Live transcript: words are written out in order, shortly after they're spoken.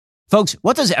Folks,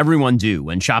 what does everyone do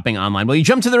when shopping online? Well, you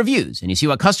jump to the reviews and you see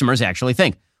what customers actually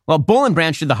think. Well, Boll &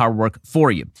 Branch did the hard work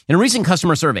for you. In a recent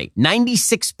customer survey,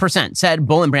 96% said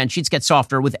Boll & Branch sheets get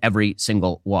softer with every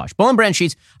single wash. Boll & Branch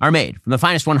sheets are made from the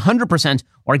finest 100%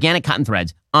 organic cotton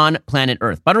threads on planet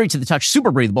Earth. Buttery to the touch,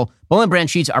 super breathable, Boll & Branch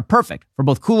sheets are perfect for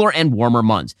both cooler and warmer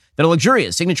months. Their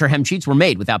luxurious signature hem sheets were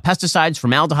made without pesticides,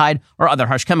 formaldehyde, or other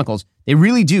harsh chemicals. They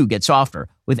really do get softer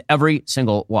with every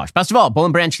single wash. Best of all, Boll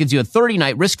 & Branch gives you a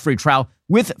 30-night risk-free trial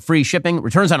with free shipping,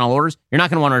 returns on all orders. You're not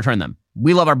going to want to return them.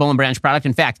 We love our Boll & Branch product.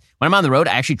 In fact, when I'm on the road,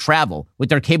 I actually travel with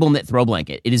their cable knit throw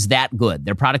blanket. It is that good.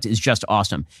 Their product is just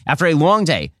awesome. After a long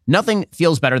day, nothing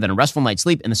feels better than a restful night's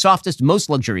sleep in the softest, most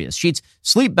luxurious sheets.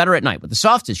 Sleep better at night with the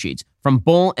softest sheets from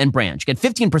Boll & Branch. Get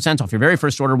 15% off your very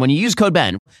first order when you use code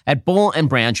BEN at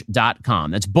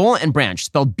bollandbranch.com. That's Boll & Branch,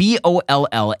 spelled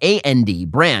B-O-L-L-A-N-D,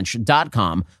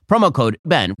 branch.com. Promo code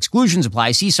BEN. Exclusions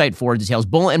apply. See site for details,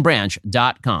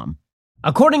 bollandbranch.com.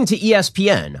 According to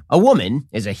ESPN, a woman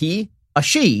is a he, a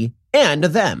she, and a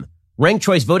them. Ranked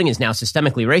choice voting is now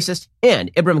systemically racist,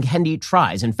 and Ibram Kendi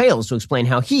tries and fails to explain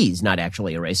how he's not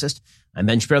actually a racist. I'm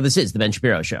Ben Shapiro. This is The Ben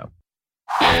Shapiro Show.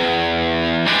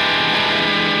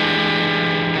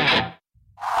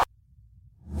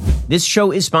 This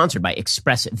show is sponsored by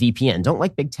ExpressVPN. Don't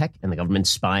like big tech and the government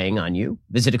spying on you?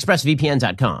 Visit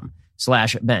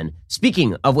expressvpn.com/Ben.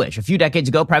 Speaking of which, a few decades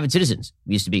ago, private citizens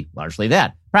used to be largely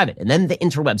that, private. And then the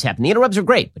interwebs happened. The interwebs are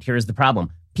great, but here's the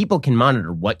problem. People can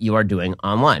monitor what you are doing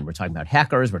online. We're talking about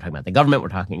hackers. We're talking about the government. We're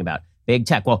talking about big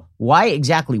tech. Well, why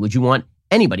exactly would you want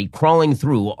anybody crawling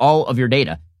through all of your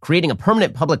data, creating a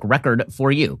permanent public record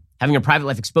for you? Having your private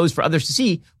life exposed for others to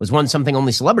see was once something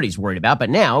only celebrities worried about, but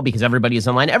now, because everybody is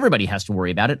online, everybody has to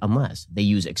worry about it unless they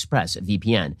use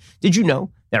ExpressVPN. Did you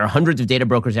know there are hundreds of data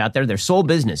brokers out there? Their sole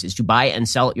business is to buy and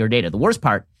sell your data. The worst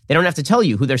part, they don't have to tell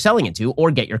you who they're selling it to or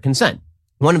get your consent.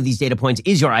 One of these data points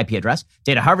is your IP address.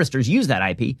 Data harvesters use that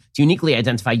IP to uniquely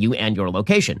identify you and your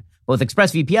location. But with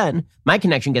ExpressVPN, my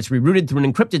connection gets rerouted through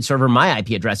an encrypted server. My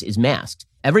IP address is masked.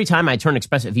 Every time I turn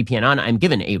ExpressVPN on, I'm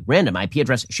given a random IP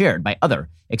address shared by other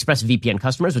ExpressVPN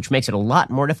customers, which makes it a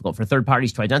lot more difficult for third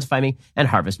parties to identify me and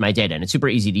harvest my data. And it's super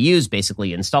easy to use.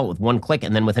 Basically, install it with one click,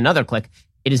 and then with another click,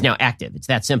 it is now active. It's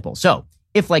that simple. So,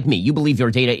 if, like me, you believe your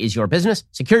data is your business,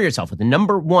 secure yourself with the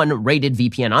 #1 rated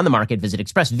VPN on the market. Visit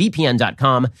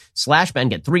expressvpn.com/Ben.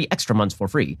 Get 3 extra months for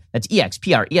free. That's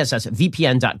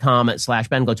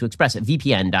expressvpn.com/Ben. Go to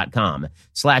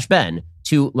expressvpn.com/Ben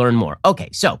to learn more. Okay,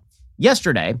 so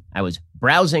yesterday I was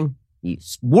browsing the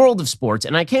world of sports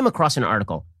and I came across an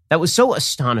article that was so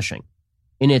astonishing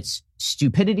in its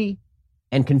stupidity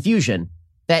and confusion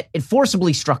that it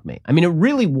forcibly struck me. I mean, it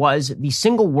really was the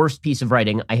single worst piece of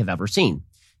writing I have ever seen.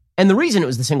 And the reason it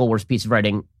was the single worst piece of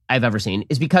writing I've ever seen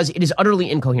is because it is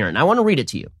utterly incoherent. I want to read it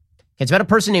to you. It's about a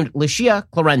person named Layshia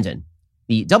Clarendon,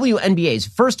 the WNBA's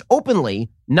first openly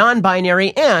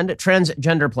non-binary and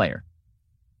transgender player.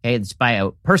 Okay, it's by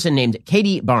a person named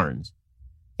Katie Barnes.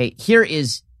 Okay, here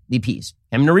is the piece.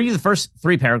 I'm going to read you the first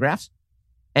 3 paragraphs,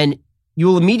 and you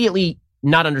will immediately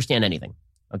not understand anything.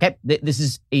 Okay, this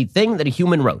is a thing that a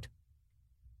human wrote.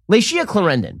 Layshia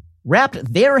Clarendon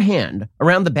wrapped their hand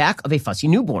around the back of a fussy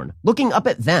newborn, looking up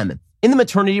at them in the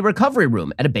maternity recovery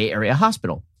room at a Bay Area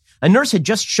hospital. A nurse had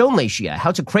just shown Layshia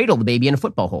how to cradle the baby in a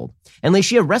football hold, and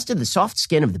Layshia rested the soft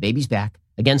skin of the baby's back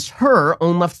against her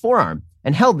own left forearm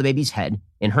and held the baby's head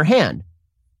in her hand.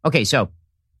 Okay, so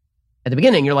at the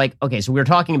beginning, you're like, okay, so we're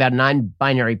talking about a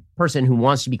non-binary person who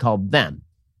wants to be called them.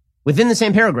 Within the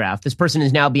same paragraph, this person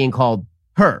is now being called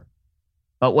her.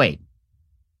 But wait.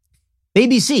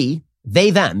 Baby C,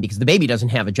 they, them, because the baby doesn't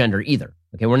have a gender either.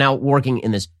 Okay, we're now working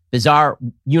in this bizarre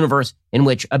universe in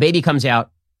which a baby comes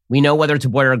out. We know whether it's a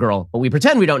boy or a girl, but we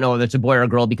pretend we don't know whether it's a boy or a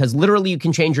girl because literally you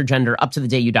can change your gender up to the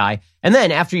day you die. And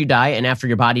then after you die and after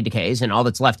your body decays and all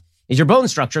that's left is your bone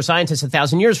structure, scientists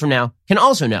 1,000 years from now can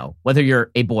also know whether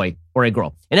you're a boy or a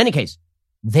girl. In any case,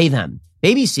 they, them.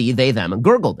 Baby C, they, them,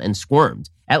 gurgled and squirmed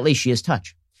at Layshia's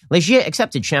touch. Layshia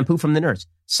accepted shampoo from the nurse,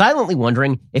 silently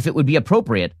wondering if it would be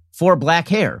appropriate for black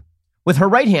hair. With her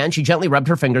right hand, she gently rubbed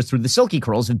her fingers through the silky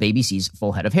curls of Baby C's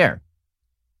full head of hair.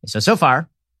 So far,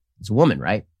 it's a woman,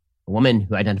 right? A woman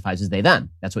who identifies as they, them.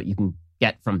 That's what you can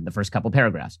get from the first couple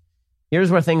paragraphs. Here's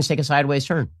where things take a sideways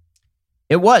turn.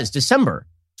 It was December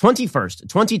 21st,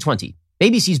 2020,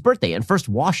 Baby C's birthday and first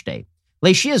wash day.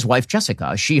 Layshia's wife,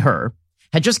 Jessica, she, her,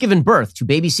 had just given birth to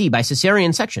Baby C by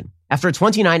cesarean section after a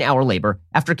 29-hour labor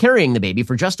after carrying the baby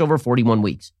for just over 41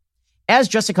 weeks. As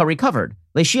Jessica recovered,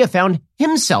 Layshia found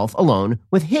himself alone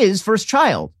with his first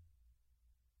child.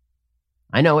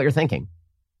 I know what you're thinking.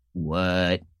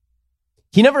 What?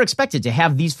 He never expected to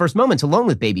have these first moments alone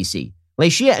with Baby C.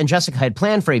 Lashia and Jessica had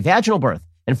planned for a vaginal birth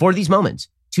and for these moments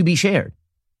to be shared.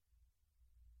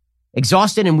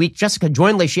 Exhausted and weak, Jessica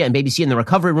joined Lashia and Baby C in the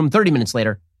recovery room 30 minutes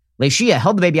later. Lashia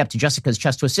held the baby up to Jessica's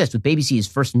chest to assist with Baby C's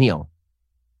first meal.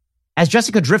 As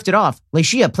Jessica drifted off,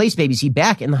 Lashia placed Baby C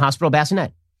back in the hospital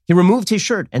bassinet. He removed his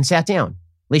shirt and sat down.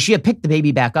 Lashia picked the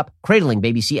baby back up, cradling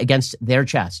Baby C against their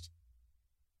chest.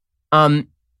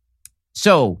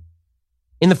 So,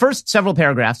 in the first several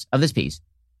paragraphs of this piece,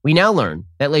 we now learn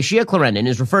that Lashia Clarendon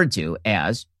is referred to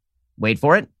as, wait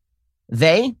for it,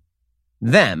 they,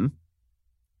 them,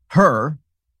 her,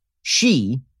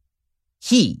 she,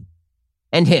 he,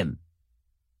 and him.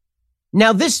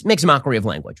 Now, this makes a mockery of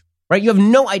language, right? You have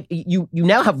no idea. You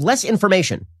now have less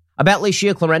information about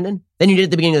Lashia Clarendon than you did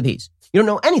at the beginning of the piece. You don't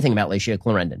know anything about Lashia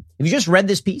Clarendon. If you just read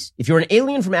this piece, if you're an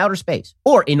alien from outer space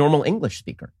or a normal English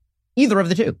speaker, either of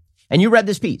the two, and you read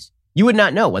this piece, you would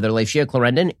not know whether Lashia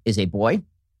Clarendon is a boy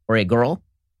or a girl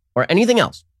or anything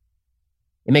else.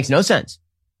 It makes no sense.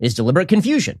 It is deliberate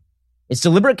confusion. It's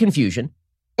deliberate confusion.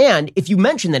 And if you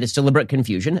mention that it's deliberate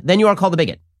confusion, then you are called a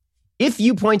bigot. If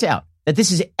you point out that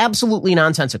this is absolutely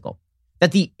nonsensical,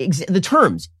 that the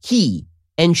terms he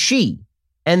and she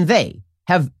and they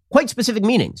have quite specific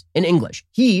meanings in English.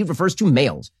 He refers to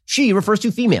males. She refers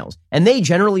to females. And they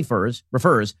generally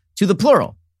refers to the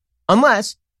plural.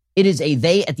 Unless it is a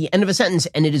they at the end of a sentence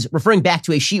and it is referring back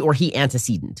to a she or he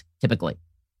antecedent, typically.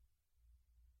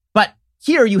 But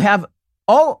here you have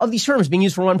all of these terms being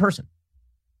used for one person.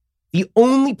 The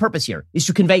only purpose here is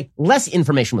to convey less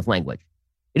information with language.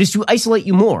 It is to isolate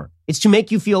you more. It's to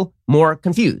make you feel more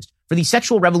confused. For the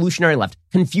sexual revolutionary left,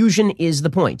 confusion is the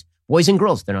point. Boys and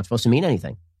girls, they're not supposed to mean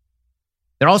anything.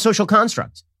 They're all social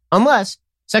constructs, unless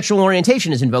sexual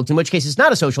orientation is invoked, in which case it's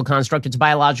not a social construct, it's a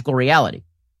biological reality.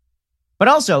 But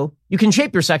also, you can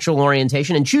shape your sexual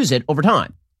orientation and choose it over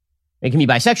time. It can be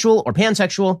bisexual or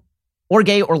pansexual or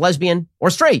gay or lesbian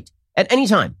or straight at any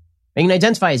time. You can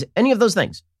identify as any of those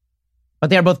things.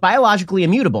 But they are both biologically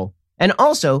immutable and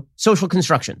also social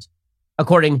constructions,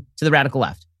 according to the radical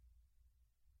left.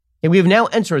 And we have now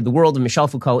entered the world of Michel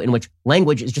Foucault, in which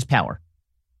language is just power.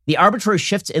 The arbitrary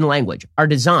shifts in language are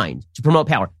designed to promote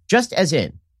power, just as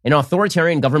in an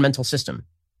authoritarian governmental system.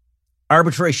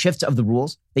 Arbitrary shifts of the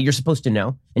rules that you're supposed to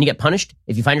know, and you get punished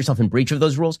if you find yourself in breach of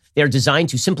those rules. They are designed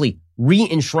to simply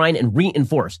re-enshrine and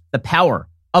reinforce the power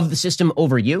of the system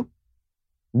over you.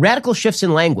 Radical shifts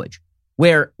in language,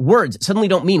 where words suddenly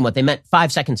don't mean what they meant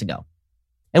 5 seconds ago.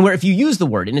 And where if you use the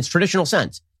word in its traditional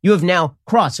sense, you have now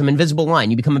crossed some invisible line.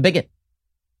 You become a bigot.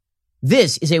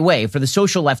 This is a way for the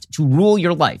social left to rule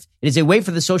your life. It is a way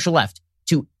for the social left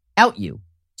to out you,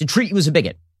 to treat you as a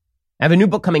bigot. I have a new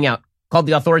book coming out called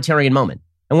The Authoritarian Moment.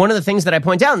 And one of the things that I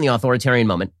point out in The Authoritarian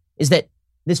Moment is that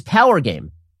this power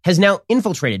game has now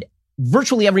infiltrated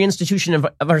virtually every institution of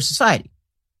our society.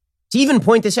 To even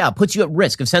point this out puts you at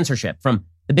risk of censorship from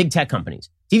the big tech companies.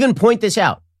 To even point this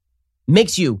out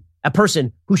makes you a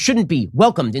person who shouldn't be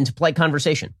welcomed into polite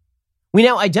conversation. We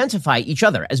now identify each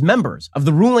other as members of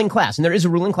the ruling class, and there is a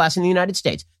ruling class in the United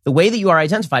States. The way that you are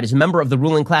identified as a member of the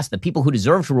ruling class, the people who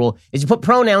deserve to rule, is you put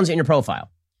pronouns in your profile.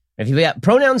 If you have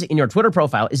pronouns in your Twitter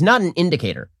profile is not an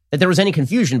indicator that there was any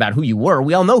confusion about who you were.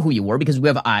 We all know who you were because we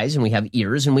have eyes and we have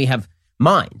ears and we have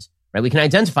minds, right? We can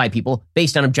identify people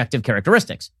based on objective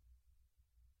characteristics.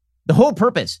 The whole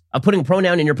purpose of putting a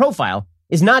pronoun in your profile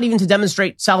is not even to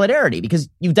demonstrate solidarity because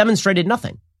you've demonstrated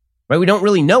nothing, right? We don't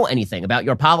really know anything about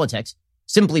your politics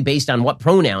simply based on what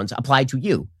pronouns apply to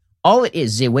you. All it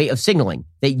is a way of signaling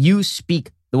that you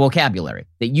speak the vocabulary,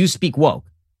 that you speak woke.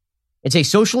 It's a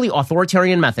socially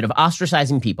authoritarian method of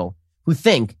ostracizing people who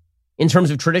think in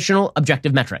terms of traditional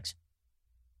objective metrics.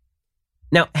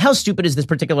 Now, how stupid is this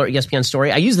particular ESPN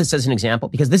story? I use this as an example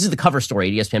because this is the cover story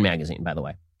at ESPN Magazine, by the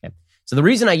way. Okay. So the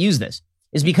reason I use this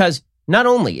is because not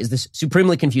only is this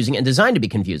supremely confusing and designed to be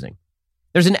confusing,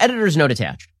 there's an editor's note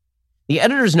attached. The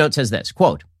editor's note says this,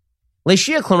 quote,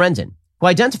 Lashia Clarendon, who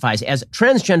identifies as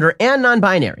transgender and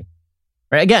non-binary.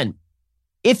 Right? Again,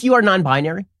 if you are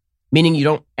non-binary, meaning you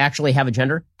don't actually have a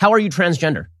gender, how are you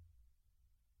transgender?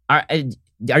 Are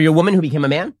you a woman who became a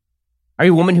man? Are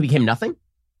you a woman who became nothing?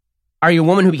 Are you a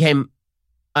woman who became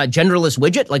a genderless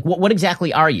widget? Like, what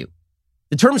exactly are you?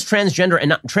 The terms transgender and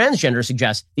not transgender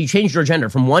suggest that you changed your gender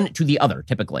from one to the other,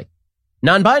 typically.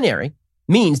 Non-binary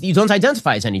means that you don't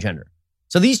identify as any gender.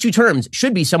 So these two terms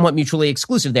should be somewhat mutually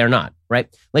exclusive. They are not, right?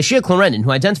 Lashia Clarendon,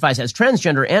 who identifies as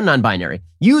transgender and non-binary,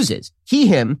 uses he,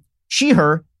 him, she,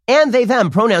 her, and they, them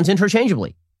pronouns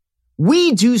interchangeably.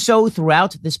 We do so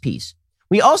throughout this piece.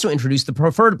 We also introduce the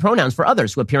preferred pronouns for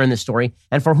others who appear in this story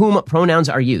and for whom pronouns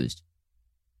are used.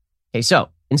 Okay, so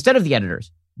instead of the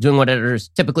editors doing what editors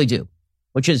typically do,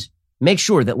 which is make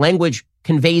sure that language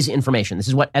conveys information. This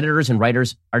is what editors and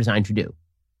writers are designed to do.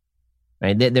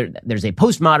 Right? There's a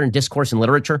postmodern discourse in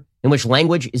literature in which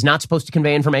language is not supposed to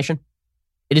convey information.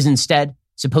 It is instead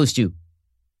supposed to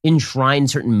enshrine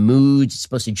certain moods, it's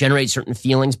supposed to generate certain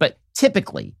feelings, but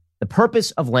typically the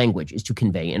purpose of language is to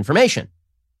convey information.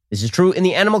 This is true in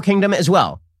the animal kingdom as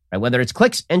well. Right? Whether it's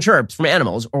clicks and chirps from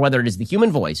animals or whether it is the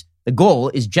human voice, the goal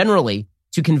is generally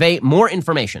to convey more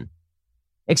information.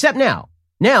 Except now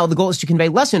the goal is to convey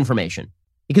less information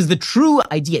because the true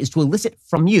idea is to elicit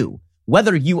from you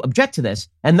whether you object to this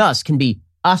and thus can be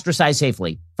ostracized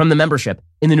safely from the membership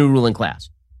in the new ruling class.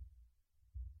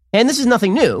 And this is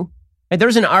nothing new. Right? There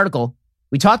was an article,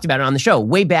 we talked about it on the show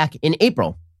way back in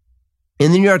April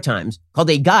in the New York Times called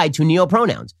A Guide to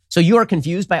Neopronouns. So you are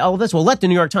confused by all of this? Well, let the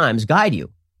New York Times guide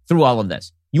you through all of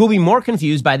this. You will be more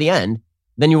confused by the end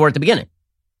than you were at the beginning.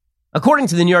 According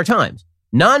to the New York Times,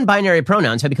 non-binary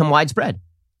pronouns have become widespread.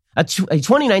 A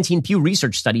 2019 Pew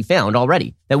Research study found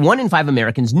already that 1 in 5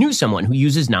 Americans knew someone who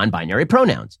uses non-binary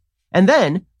pronouns. And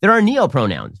then there are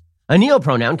neopronouns. A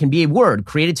neopronoun can be a word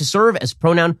created to serve as a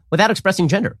pronoun without expressing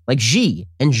gender, like je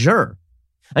and jur.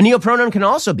 A neopronoun can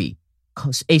also be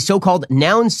a so-called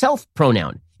noun self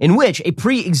pronoun, in which a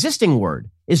pre-existing word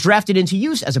is drafted into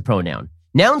use as a pronoun.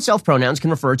 Noun self pronouns can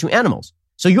refer to animals.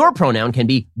 So your pronoun can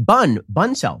be bun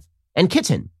self, and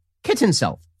kitten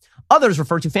self. Others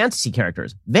refer to fantasy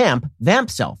characters, vamp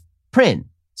self,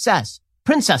 princess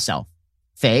self,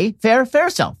 fair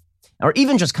self, or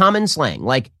even just common slang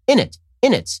like in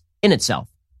itself.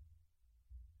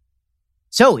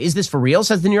 So is this for real,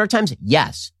 says the New York Times?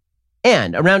 Yes.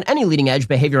 And around any leading edge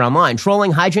behavior online,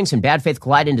 trolling, hijinks, and bad faith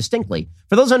collide indistinctly.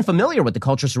 For those unfamiliar with the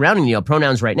culture surrounding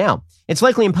neopronouns right now, it's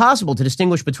likely impossible to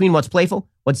distinguish between what's playful,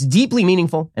 what's deeply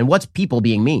meaningful, and what's people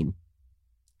being mean.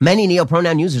 Many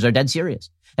neopronoun users are dead serious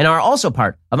and are also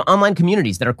part of online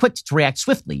communities that are quick to react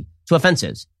swiftly to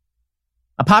offenses.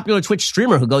 A popular Twitch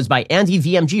streamer who goes by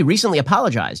AndyVMG recently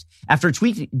apologized after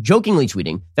jokingly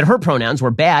tweeting that her pronouns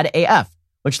were bad AF,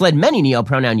 which led many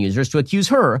neopronoun users to accuse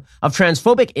her of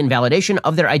transphobic invalidation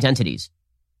of their identities.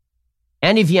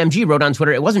 AndyVMG wrote on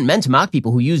Twitter, "It wasn't meant to mock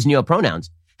people who use neopronouns.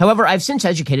 However, I've since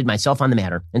educated myself on the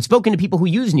matter and spoken to people who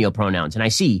use neopronouns, and I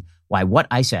see why what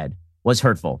I said was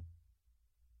hurtful."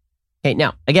 Okay,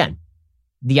 now, again,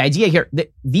 the idea here,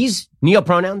 that these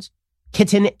neopronouns,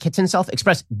 kitten self,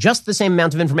 express just the same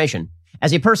amount of information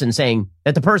as a person saying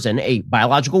that the person, a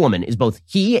biological woman, is both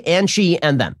he and she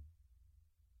and them.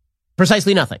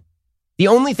 Precisely nothing. The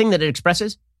only thing that it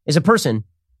expresses is a person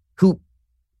who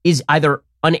is either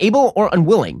unable or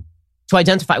unwilling to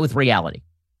identify with reality.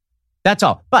 That's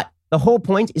all. But the whole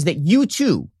point is that you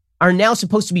too are now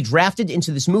supposed to be drafted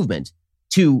into this movement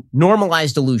to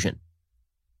normalize delusion.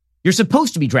 You're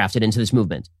supposed to be drafted into this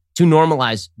movement to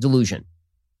normalize delusion.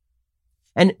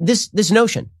 And this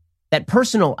notion that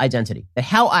personal identity, that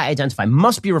how I identify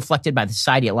must be reflected by the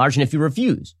society at large. And if you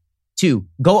refuse to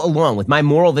go along with my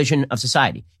moral vision of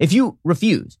society, if you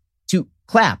refuse to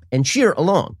clap and cheer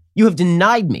along, you have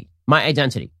denied me my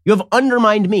identity. You have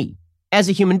undermined me as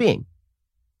a human being.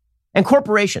 And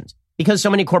corporations, because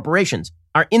so many corporations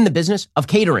are in the business of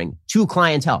catering to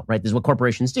clientele, right? This is what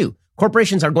corporations do.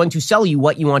 Corporations are going to sell you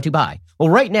what you want to buy. Well,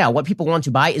 right now, what people want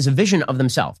to buy is a vision of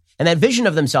themselves. And that vision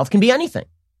of themselves can be anything.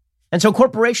 And so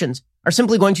corporations are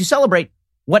simply going to celebrate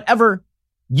whatever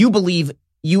you believe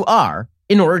you are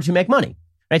in order to make money,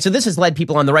 right? So this has led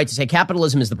people on the right to say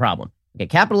capitalism is the problem. Okay,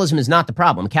 capitalism is not the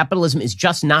problem. Capitalism is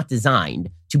just not designed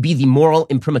to be the moral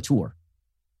imprimatur.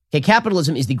 Okay,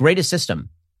 capitalism is the greatest system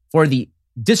for the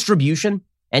distribution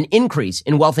and increase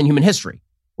in wealth in human history,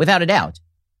 without a doubt.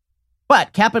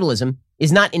 But capitalism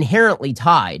is not inherently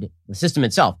tied, the system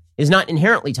itself is not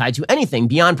inherently tied to anything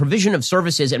beyond provision of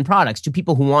services and products to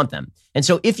people who want them. And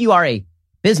so if you are a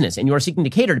business and you are seeking to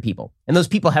cater to people, and those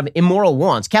people have immoral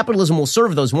wants, capitalism will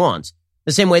serve those wants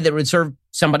the same way that it would serve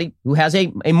somebody who has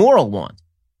a moral want.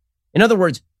 In other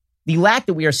words, the lack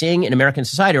that we are seeing in American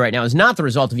society right now is not the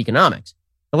result of economics.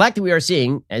 The lack that we are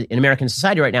seeing in American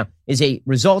society right now is a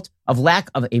result of lack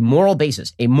of a moral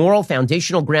basis, a moral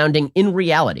foundational grounding in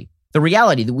reality. The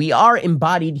reality that we are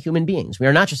embodied human beings. We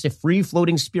are not just a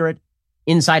free-floating spirit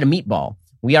inside a meatball.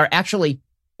 We are actually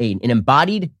an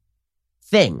embodied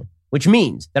thing, which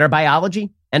means that our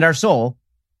biology and our soul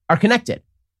are connected.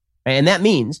 And that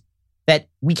means that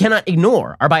we cannot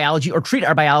ignore our biology or treat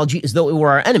our biology as though it were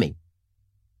our enemy.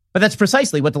 But that's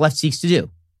precisely what the left seeks to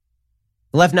do.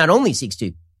 The left not only seeks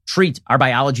to treat our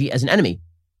biology as an enemy,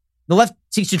 the left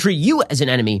seeks to treat you as an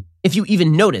enemy if you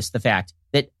even notice the fact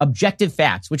that objective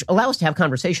facts, which allow us to have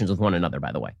conversations with one another,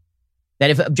 by the way, that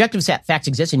if objective facts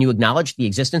exist and you acknowledge the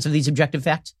existence of these objective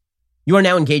facts, you are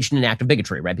now engaged in an act of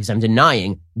bigotry, right? Because I'm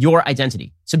denying your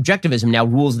identity. Subjectivism now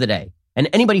rules the day. And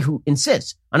anybody who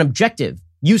insists on objective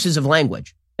uses of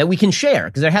language that we can share,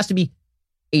 because there has to be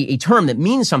a term that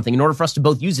means something in order for us to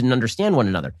both use it and understand one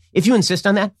another. If you insist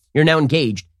on that, you're now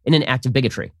engaged in an act of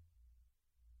bigotry.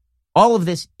 All of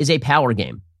this is a power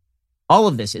game. All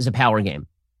of this is a power game.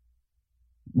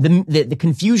 The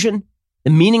confusion, the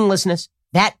meaninglessness,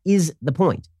 that is the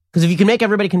point. Because if you can make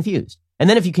everybody confused, and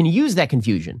then if you can use that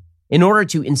confusion in order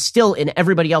to instill in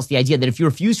everybody else the idea that if you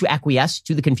refuse to acquiesce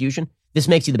to the confusion, this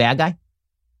makes you the bad guy,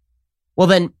 well,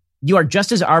 then you are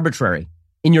just as arbitrary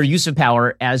in your use of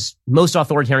power as most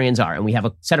authoritarians are. And we have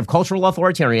a set of cultural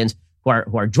authoritarians who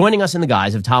are joining us in the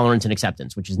guise of tolerance and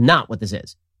acceptance, which is not what this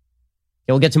is.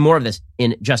 Okay, we'll get to more of this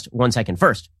in just 1 second.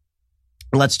 First,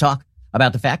 let's talk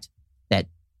about the fact that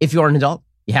if you're an adult,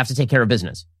 you have to take care of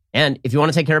business. And if you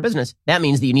want to take care of business, that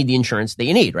means that you need the insurance that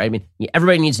you need, right? I mean,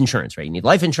 everybody needs insurance, right? You need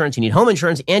life insurance, you need home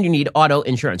insurance, and you need auto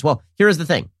insurance. Well, here's the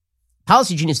thing.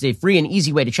 Policy Genius is a free and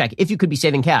easy way to check if you could be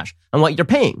saving cash on what you're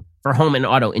paying for home and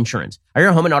auto insurance. Are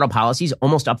your home and auto policies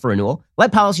almost up for renewal?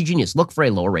 Let Policy Genius look for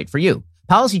a lower rate for you.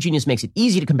 Policy Genius makes it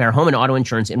easy to compare home and auto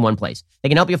insurance in one place. They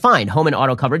can help you find home and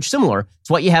auto coverage similar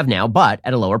to what you have now, but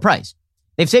at a lower price.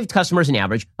 They've saved customers an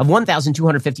average of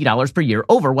 $1,250 per year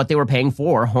over what they were paying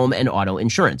for home and auto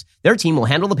insurance. Their team will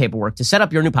handle the paperwork to set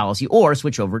up your new policy or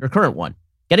switch over to your current one.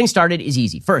 Getting started is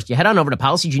easy. First, you head on over to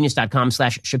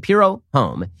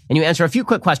policygenius.com/Shapiro-Home, and you answer a few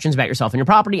quick questions about yourself and your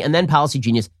property, and then Policy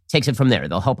Genius takes it from there.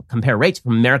 They'll help compare rates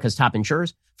from America's top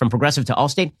insurers, from Progressive to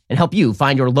Allstate, and help you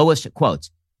find your lowest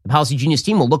quotes. The Policy Genius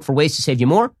team will look for ways to save you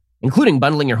more, including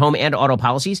bundling your home and auto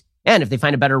policies. And if they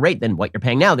find a better rate than what you're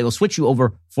paying now, they will switch you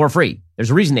over for free.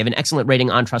 There's a reason they have an excellent rating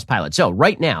on Trustpilot. So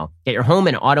right now, get your home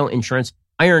and auto insurance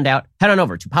ironed out. Head on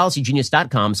over to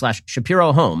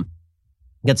policygenius.com/Shapiro-Home.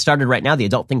 Get started right now. The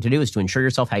adult thing to do is to insure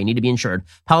yourself how you need to be insured.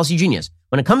 Policy Genius.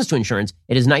 When it comes to insurance,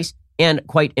 it is nice and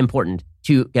quite important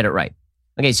to get it right.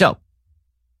 Okay, so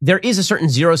there is a certain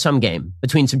zero-sum game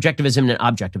between subjectivism and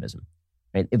objectivism,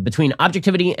 right? Between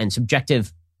objectivity and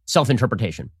subjective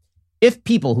self-interpretation. If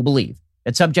people who believe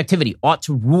that subjectivity ought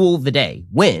to rule the day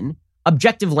win,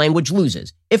 objective language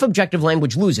loses. If objective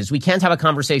language loses, we can't have a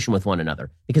conversation with one another,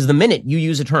 because the minute you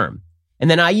use a term, and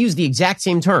then I use the exact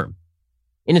same term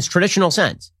in its traditional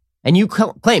sense, and you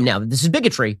claim now that this is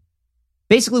bigotry,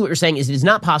 basically what you're saying is it is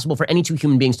not possible for any two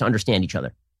human beings to understand each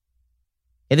other.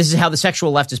 And this is how the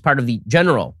sexual left is part of the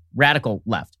general radical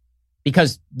left,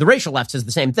 because the racial left says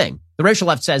the same thing. The racial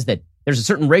left says that there's a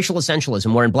certain racial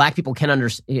essentialism wherein black people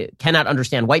cannot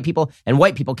understand white people, and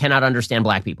white people cannot understand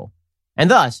black people. And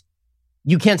thus,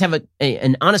 you can't have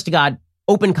an honest-to-God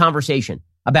open conversation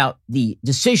about the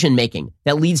decision-making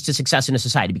that leads to success in a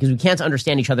society, because we can't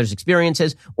understand each other's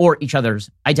experiences or each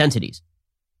other's identities.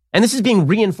 And this is being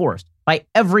reinforced by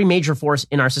every major force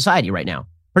in our society right now,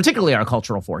 particularly our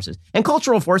cultural forces. And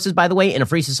cultural forces, by the way, in a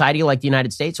free society like the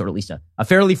United States, or at least a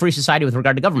fairly free society with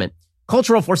regard to government,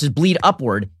 cultural forces bleed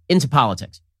upward into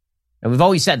politics. And we've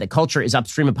always said that culture is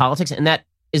upstream of politics, and that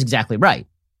is exactly right.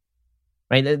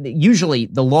 Right? Usually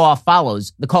the law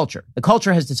follows the culture. The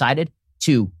culture has decided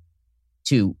to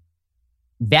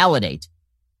validate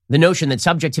the notion that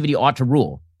subjectivity ought to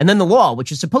rule. And then the law,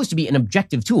 which is supposed to be an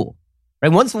objective tool,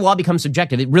 right? Once the law becomes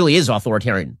subjective, it really is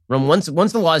authoritarian. Once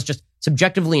the law is just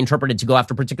subjectively interpreted to go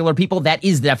after particular people, that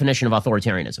is the definition of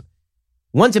authoritarianism.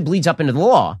 Once it bleeds up into the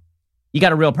law, you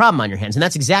got a real problem on your hands. And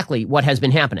that's exactly what has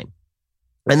been happening.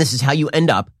 And this is how you end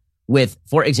up with,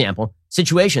 for example,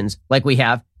 situations like we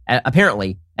have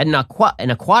apparently at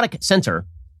an aquatic center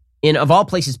in, of all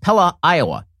places, Pella,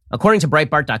 Iowa. According to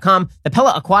Breitbart.com, the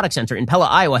Pella Aquatic Center in Pella,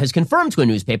 Iowa has confirmed to a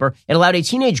newspaper it allowed a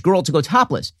teenage girl to go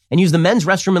topless and use the men's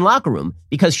restroom and locker room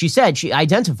because she said she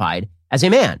identified as a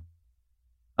man.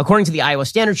 According to the Iowa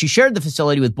Standard, she shared the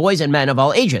facility with boys and men of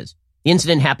all ages. The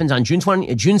incident happens on June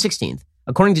 16th.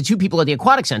 According to two people at the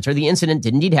Aquatic Center, the incident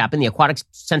did indeed happen. The Aquatic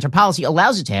Center policy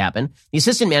allows it to happen. The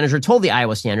assistant manager told the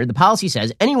Iowa Standard the policy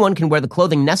says anyone can wear the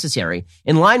clothing necessary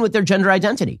in line with their gender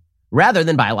identity, rather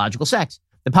than biological sex.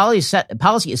 The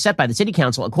policy is set by the city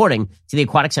council, according to the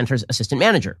Aquatic Center's assistant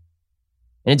manager.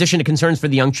 In addition to concerns for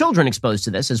the young children exposed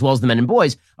to this, as well as the men and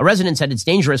boys, a resident said it's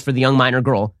dangerous for the young minor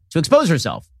girl to expose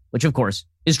herself, which of course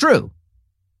is true.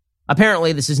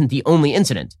 Apparently, this isn't the only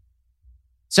incident.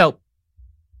 So,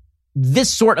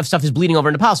 this sort of stuff is bleeding over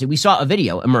into policy. We saw a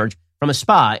video emerge from a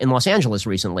spa in Los Angeles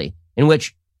recently in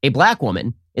which a black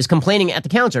woman is complaining at the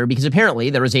counter because apparently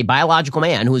there is a biological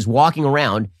man who is walking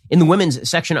around in the women's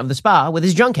section of the spa with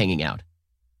his junk hanging out.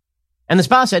 And the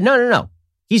spa said, no.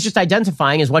 He's just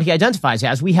identifying as what he identifies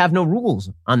as. We have no rules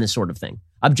on this sort of thing.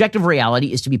 Objective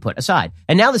reality is to be put aside.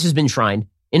 And now this has been enshrined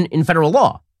in federal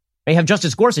law. You have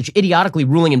Justice Gorsuch idiotically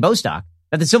ruling in Bostock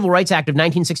that the Civil Rights Act of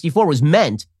 1964 was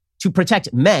meant to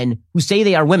protect men who say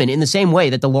they are women in the same way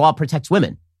that the law protects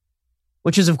women,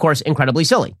 which is, of course, incredibly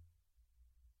silly.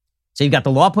 So you've got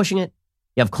the law pushing it.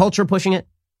 You have culture pushing it.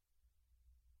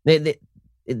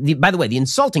 By the way, the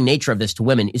insulting nature of this to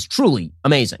women is truly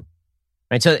amazing.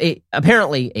 Right? So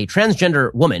apparently a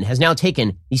transgender woman has now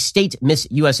taken the state Miss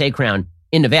USA crown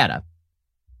in Nevada.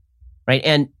 Right?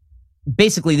 And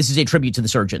basically this is a tribute to the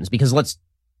surgeons, because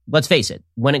let's face it,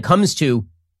 when it comes to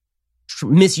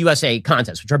Miss USA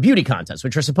contests, which are beauty contests,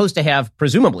 which are supposed to have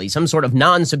presumably some sort of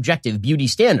non-subjective beauty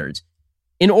standards,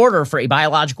 in order for a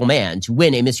biological man to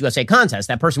win a Miss USA contest,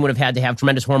 that person would have had to have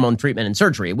tremendous hormone treatment and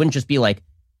surgery. It wouldn't just be like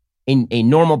a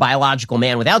normal biological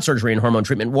man without surgery and hormone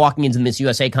treatment walking into the Miss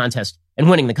USA contest and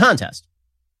winning the contest.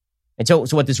 And so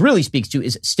what this really speaks to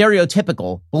is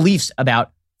stereotypical beliefs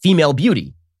about female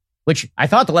beauty, which I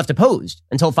thought the left opposed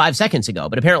until 5 seconds ago,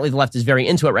 but apparently the left is very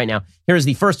into it right now. Here is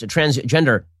the first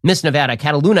transgender Miss Nevada,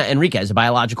 Cataluna Enriquez, a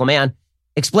biological man,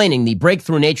 explaining the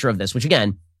breakthrough nature of this, which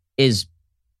again is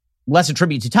less a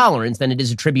tribute to tolerance than it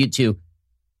is a tribute to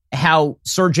how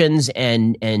surgeons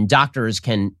and doctors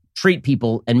can treat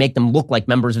people and make them look like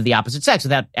members of the opposite sex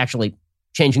without actually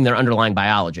changing their underlying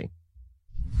biology.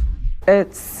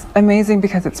 It's amazing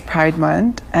because it's Pride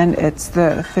Month and it's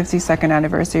the 52nd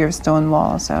anniversary of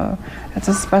Stonewall, so it's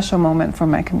a special moment for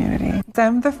my community.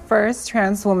 I'm the first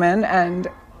trans woman and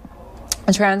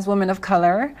a trans woman of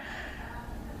color,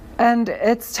 and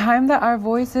it's time that our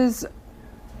voices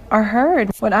are heard.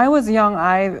 When I was young,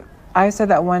 I said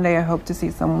that one day I hope to see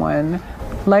someone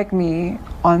like me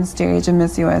on stage in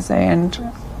Miss USA, and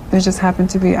it just happened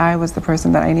to be I was the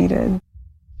person that I needed.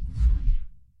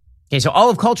 Okay, so all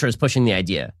of culture is pushing the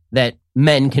idea that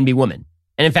men can be women,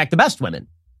 and in fact, the best women,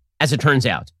 as it turns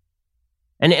out.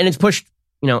 And it's pushed,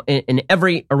 in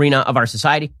every arena of our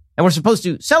society, and we're supposed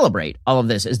to celebrate all of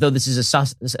this as though this is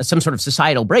some sort of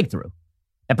societal breakthrough.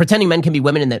 That pretending men can be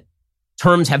women and that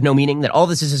terms have no meaning, that all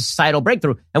this is a societal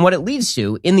breakthrough. And what it leads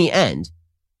to, in the end,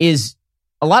 is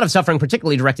a lot of suffering,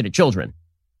 particularly directed at children.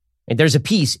 And there's a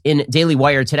piece in Daily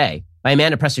Wire today by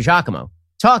Amanda Prestigiacomo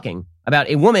talking about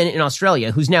a woman in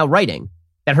Australia who's now writing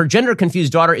that her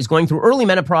gender-confused daughter is going through early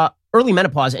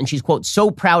menopause, and she's, quote, so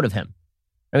proud of him.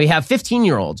 And we have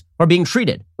 15-year-olds who are being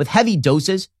treated with heavy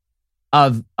doses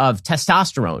of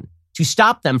testosterone to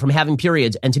stop them from having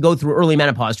periods and to go through early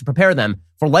menopause to prepare them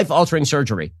for life-altering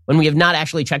surgery when we have not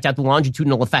actually checked out the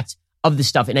longitudinal effects of this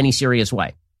stuff in any serious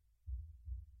way.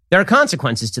 There are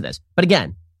consequences to this. But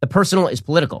again, the personal is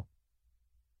political.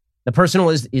 The personal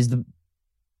is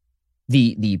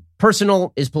the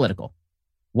personal is political.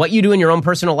 What you do in your own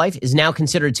personal life is now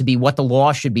considered to be what the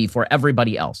law should be for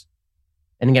everybody else.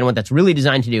 And again, what that's really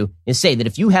designed to do is say that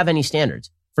if you have any standards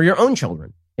for your own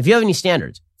children, if you have any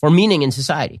standards for meaning in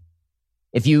society,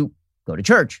 if you go to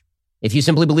church, if you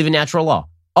simply believe in natural law,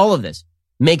 all of this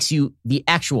makes you the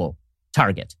actual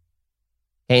target.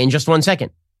 Okay, in just 1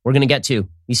 second, we're going to get to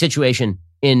the situation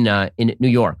in New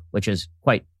York, which is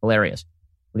quite hilarious.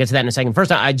 We'll get to that in a second.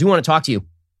 First, I do want to talk to you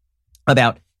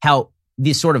about how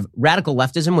this sort of radical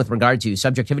leftism with regard to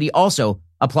subjectivity also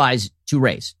applies to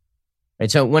race.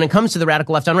 Right? So when it comes to the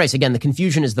radical left on race, again, the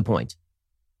confusion is the point.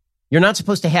 You're not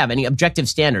supposed to have any objective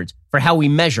standards for how we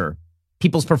measure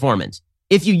people's performance.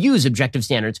 If you use objective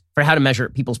standards for how to measure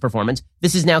people's performance,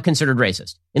 this is now considered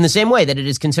racist. In the same way that it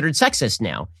is considered sexist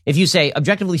now. If you say,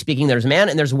 objectively speaking, there's a man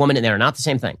and there's a woman and they are not the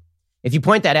same thing. If you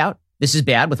point that out, this is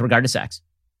bad with regard to sex.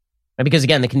 Right? Because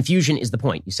again, the confusion is the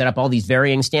point. You set up all these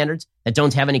varying standards that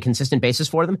don't have any consistent basis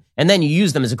for them, and then you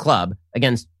use them as a club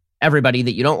against everybody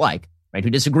that you don't like, right, who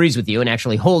disagrees with you and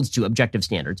actually holds to objective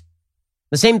standards.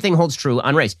 The same thing holds true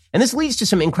on race. And this leads to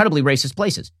some incredibly racist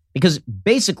places, because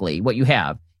basically what you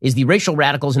have is the racial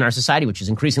radicals in our society, which has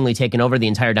increasingly taken over the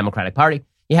entire Democratic Party.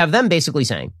 You have them basically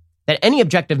saying that any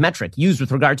objective metric used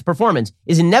with regard to performance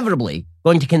is inevitably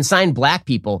going to consign black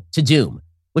people to doom,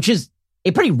 which is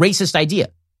a pretty racist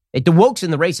idea. The wokes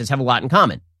and the racists have a lot in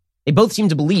common. They both seem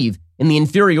to believe in the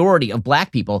inferiority of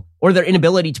black people or their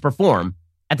inability to perform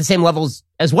at the same levels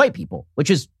as white people, which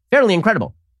is fairly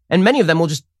incredible. And many of them will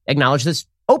just acknowledge this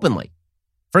openly.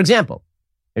 For example,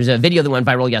 there's a video that went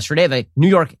viral yesterday of a New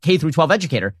York K-12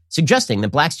 educator suggesting that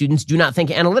black students do not think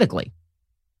analytically.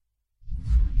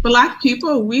 Black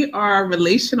people, we are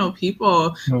relational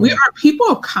people. We are people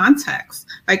of context.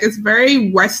 Like, it's very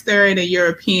Western and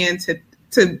European to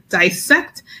to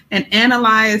dissect and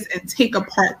analyze and take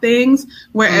apart things,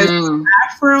 whereas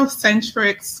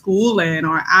Afrocentric schooling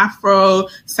or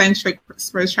Afrocentric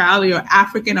spirituality or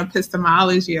African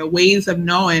epistemology or ways of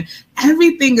knowing,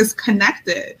 everything is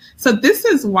connected. So this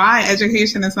is why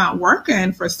education is not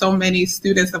working for so many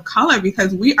students of color,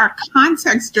 because we are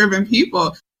context-driven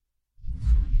people.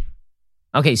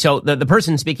 Okay, so the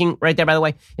person speaking right there, by the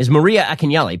way, is Maria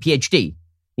Akinyele, PhD,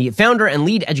 the founder and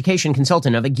lead education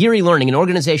consultant of Agiri Learning, an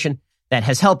organization that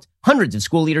has helped hundreds of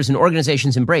school leaders and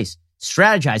organizations embrace,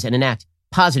 strategize, and enact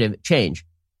positive change.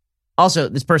 Also,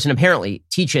 this person apparently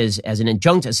teaches as an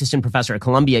adjunct assistant professor at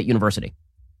Columbia University.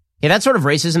 Okay, that sort of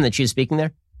racism that she is speaking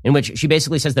there, in which she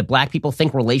basically says that black people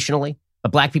think relationally,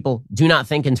 but black people do not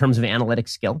think in terms of analytic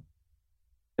skill.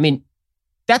 I mean,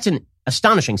 that's an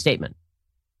astonishing statement.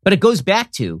 But it goes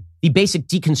back to the basic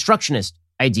deconstructionist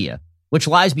idea, which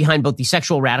lies behind both the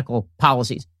sexual radical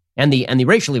policies and the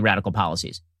racially radical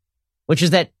policies, which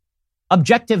is that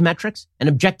objective metrics and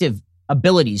objective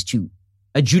abilities to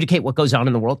adjudicate what goes on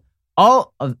in the world,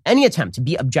 all of any attempt to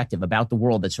be objective about the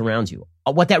world that surrounds you,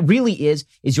 what that really is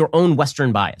your own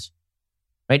Western bias,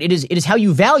 right? It is how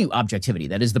you value objectivity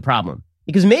that is the problem,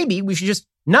 because maybe we should just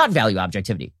not value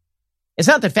objectivity. It's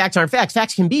not that facts aren't facts.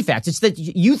 Facts can be facts. It's that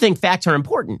you think facts are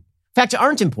important. Facts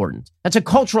aren't important. That's a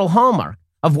cultural hallmark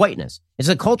of whiteness. It's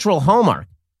a cultural hallmark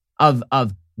of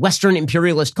Western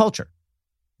imperialist culture.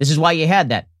 This is why you had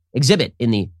that exhibit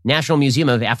in the National Museum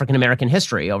of African American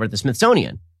History over at the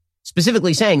Smithsonian,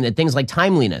 specifically saying that things like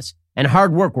timeliness and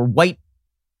hard work were white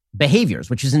behaviors,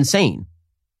 which is insane.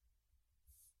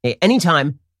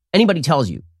 Anytime anybody tells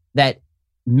you that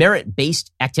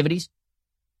merit-based activities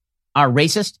are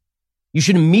racist, you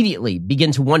should immediately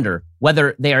begin to wonder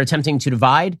whether they are attempting to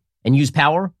divide and use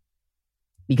power,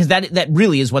 because that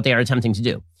really is what they are attempting to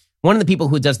do. One of the people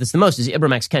who does this the most is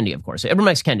Ibram X. Kendi, of course. So Ibram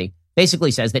X. Kendi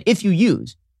basically says that if you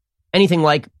use anything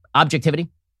like objectivity,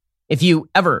 if you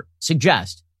ever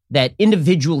suggest that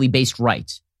individually based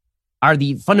rights are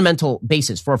the fundamental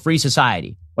basis for a free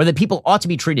society, or that people ought to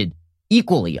be treated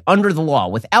equally under the law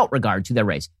without regard to their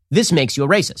race, this makes you a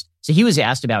racist. So he was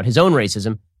asked about his own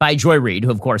racism by Joy Reid,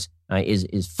 who, of course,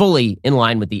 is fully in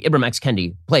line with the Ibram X.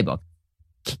 Kendi playbook.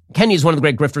 Kendi is one of the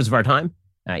great grifters of our time.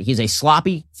 He's a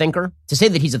sloppy thinker. To say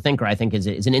that he's a thinker, I think, is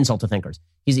an insult to thinkers.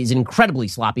 He's an incredibly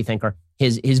sloppy thinker.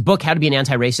 His book, How to Be an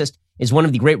Anti-Racist, is one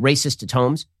of the great racist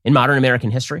tomes in modern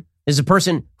American history. This is a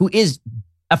person who is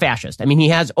a fascist. I mean, he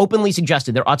has openly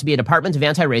suggested there ought to be a Department of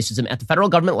Anti-Racism at the federal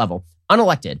government level,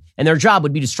 unelected, and their job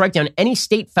would be to strike down any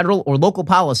state, federal, or local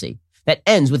policy that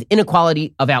ends with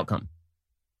inequality of outcome.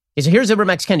 Okay, so here's Ibram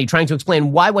X. Kendi trying to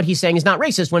explain why what he's saying is not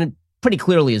racist when it pretty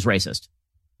clearly is racist.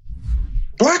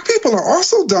 Black people are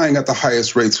also dying at the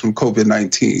highest rates from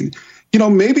COVID-19. You know,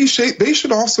 maybe they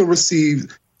should also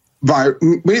receive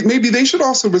vaccine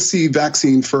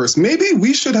first. Maybe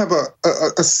we should have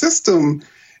a system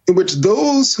in which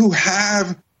those who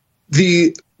have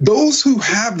the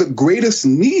greatest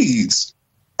needs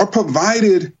are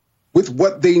provided with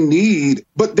what they need,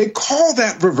 but they call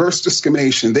that reverse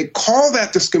discrimination. They call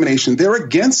that discrimination. They're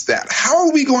against that. How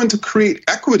are we going to create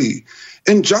equity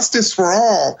and justice for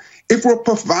all if we're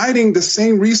providing the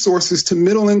same resources to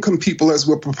middle-income people as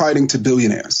we're providing to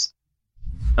billionaires?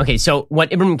 Okay, so what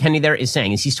Ibram Kendi there is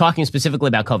saying is he's talking specifically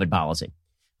about COVID policy.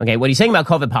 Okay, what he's saying about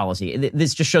COVID policy,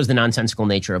 this just shows the nonsensical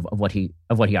nature of what he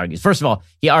argues. First of all,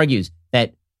 he argues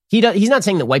that he's not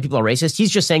saying that white people are racist. He's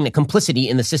just saying that complicity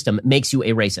in the system makes you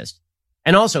a racist.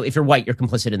 And also, if you're white, you're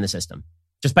complicit in the system,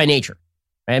 just by nature.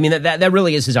 Right? I mean, that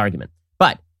really is his argument.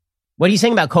 But what he's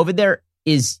saying about COVID there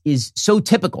is so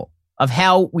typical of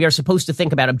how we are supposed to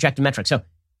think about objective metrics. So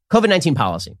COVID-19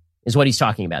 policy is what he's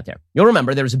talking about there. You'll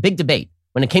remember there was a big debate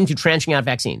when it came to tranching out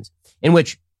vaccines, in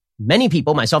which many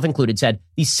people, myself included, said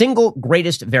the single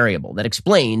greatest variable that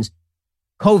explains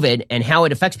COVID and how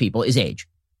it affects people is age.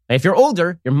 Now, if you're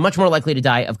older, you're much more likely to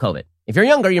die of COVID. If you're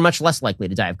younger, you're much less likely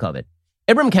to die of COVID.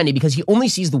 Ibram Kendi, because he only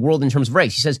sees the world in terms of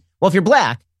race, he says, well, if you're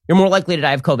black, you're more likely to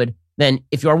die of COVID than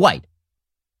if you're white.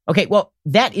 Okay, well,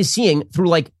 that is seeing through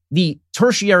like the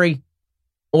tertiary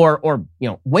or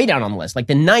way down on the list, like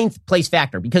the 9th place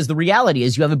factor, because the reality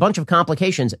is you have a bunch of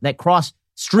complications that cross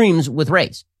streams with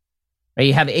race. Right?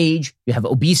 You have age, you have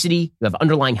obesity, you have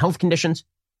underlying health conditions.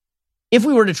 If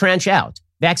we were to tranche out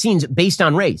vaccines based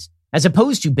on race, as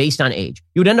opposed to based on age,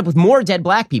 you would end up with more dead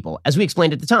black people, as we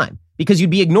explained at the time, because you'd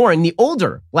be ignoring the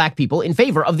older black people in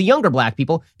favor of the younger black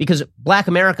people, because black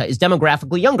America is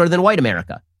demographically younger than white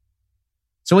America.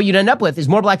 So what you'd end up with is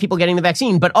more black people getting the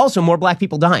vaccine, but also more black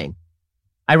people dying,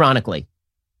 ironically.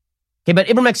 Okay, but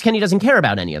Ibram X. Kendi doesn't care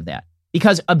about any of that,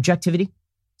 because objectivity,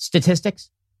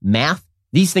 statistics, math,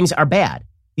 These things are bad.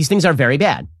 These things are very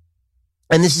bad.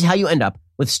 And this is how you end up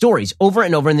with stories over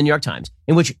and over in the New York Times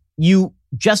in which you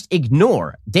just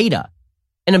ignore data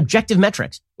and objective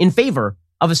metrics in favor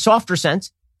of a softer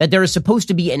sense that there is supposed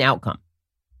to be an outcome,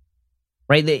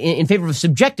 right? In favor of a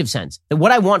subjective sense that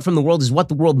what I want from the world is what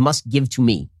the world must give to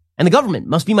me. And the government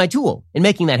must be my tool in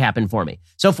making that happen for me.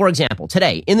 So, for example,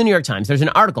 today in the New York Times, there's an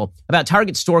article about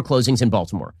Target store closings in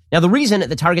Baltimore. Now, the reason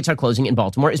that Targets are closing in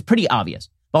Baltimore is pretty obvious.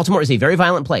 Baltimore is a very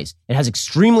violent place. It has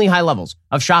extremely high levels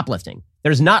of shoplifting.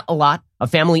 There's not a lot of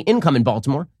family income in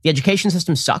Baltimore. The education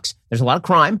system sucks. There's a lot of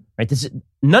crime, right?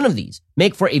 None of these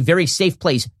make for a very safe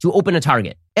place to open a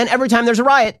Target. And every time there's a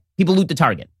riot, people loot the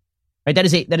Target, right? That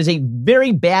is a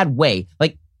very bad way.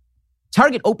 Like,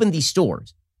 Target opened these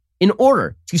stores in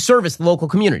order to service the local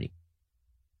community.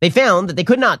 They found that they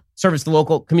could not service the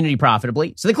local community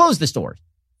profitably, so they closed the stores.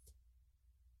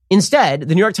 Instead,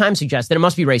 the New York Times suggests that it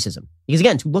must be racism. Because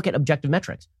again, to look at objective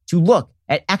metrics, to look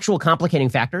at actual complicating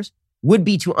factors would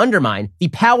be to undermine the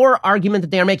power argument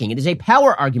that they are making. It is a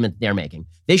power argument that they are making.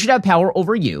 They should have power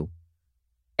over you.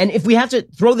 And if we have to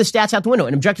throw the stats out the window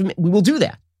and objective, we will do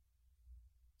that.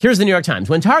 Here's the New York Times.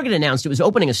 When Target announced it was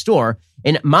opening a store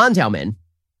in Mondawmin,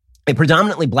 a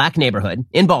predominantly black neighborhood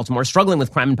in Baltimore struggling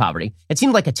with crime and poverty, it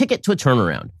seemed like a ticket to a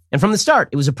turnaround. And from the start,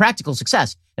 it was a practical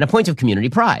success and a point of community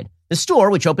pride. The store,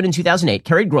 which opened in 2008,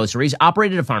 carried groceries,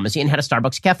 operated a pharmacy, and had a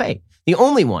Starbucks cafe, the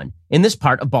only one in this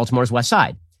part of Baltimore's West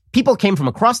Side. People came from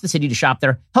across the city to shop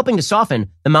there, helping to soften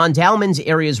the Mondawmin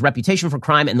area's reputation for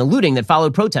crime and the looting that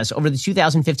followed protests over the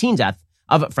 2015 death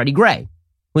of Freddie Gray,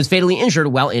 who was fatally injured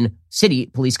while in city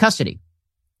police custody.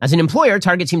 As an employer,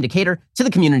 Target seemed to cater to the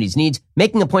community's needs,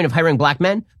 making a point of hiring black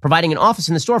men, providing an office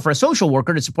in the store for a social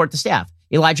worker to support the staff.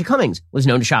 Elijah Cummings was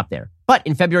known to shop there. But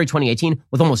in February 2018,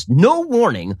 with almost no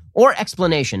warning or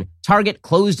explanation, Target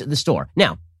closed the store.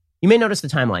 Now, you may notice the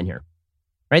timeline here,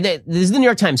 right? This is the New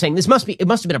York Times saying it must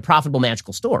have been a profitable,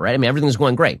 magical store, right? I mean, everything was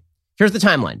going great. Here's the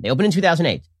timeline. They opened in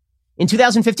 2008. In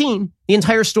 2015, the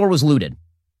entire store was looted.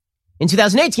 In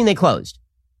 2018, they closed.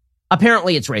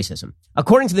 Apparently, it's racism.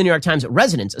 According to the New York Times,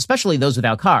 residents, especially those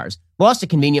without cars, lost a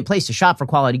convenient place to shop for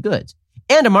quality goods.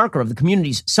 And a marker of the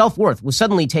community's self-worth was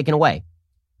suddenly taken away.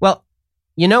 Well,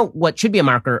 you know what should be a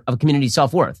marker of a community's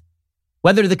self-worth?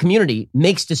 Whether the community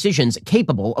makes decisions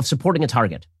capable of supporting a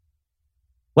target.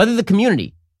 Whether the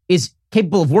community is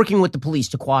capable of working with the police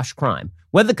to quash crime.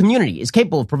 Whether the community is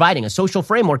capable of providing a social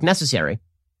framework necessary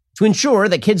to ensure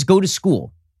that kids go to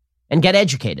school and get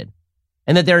educated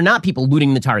and that there are not people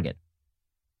looting the Target.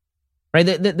 Right?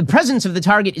 The presence of the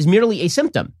Target is merely a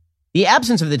symptom. The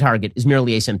absence of the Target is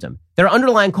merely a symptom. There are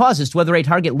underlying causes to whether a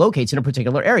Target locates in a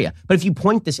particular area. But if you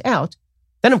point this out,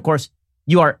 then of course,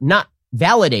 you are not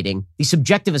validating the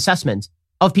subjective assessment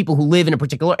of people who live in a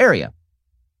particular area.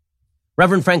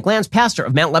 Reverend Frank Lance, pastor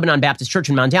of Mount Lebanon Baptist Church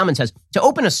in Mondawmin, says, to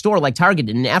open a store like Target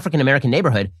in an African-American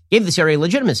neighborhood gave this area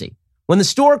legitimacy. When the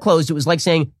store closed, it was like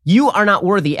saying, you are not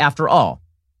worthy after all.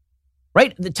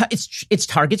 Right? It's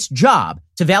Target's job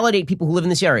to validate people who live in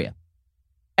this area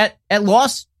at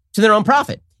loss to their own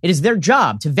profit. It is their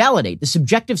job to validate the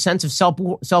subjective sense of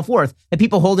self-worth that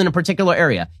people hold in a particular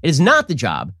area. It is not the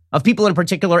job of people in a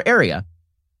particular area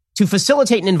to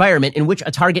facilitate an environment in which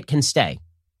a Target can stay.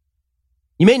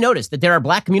 You may notice that there are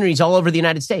black communities all over the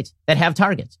United States that have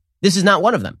Targets. This is not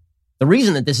one of them. The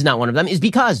reason that this is not one of them is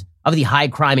because of the high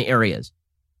crime areas.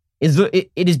 It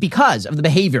is because of the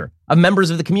behavior of members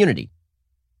of the community.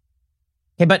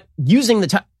 Okay, but using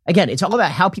again, it's all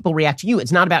about how people react to you.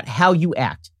 It's not about how you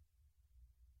act.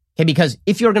 Okay, because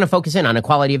if you're going to focus in on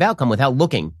equality of outcome without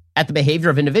looking at the behavior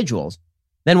of individuals,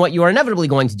 then what you are inevitably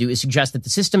going to do is suggest that the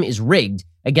system is rigged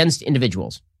against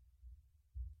individuals.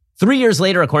 3 years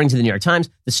later, according to the New York Times,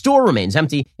 the store remains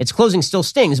empty. Its closing still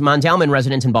stings Mondawmin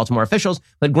residents and Baltimore officials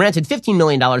who had granted $15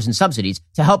 million in subsidies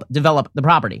to help develop the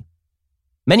property.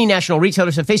 Many national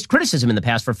retailers have faced criticism in the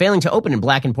past for failing to open in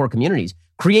black and poor communities,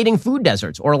 creating food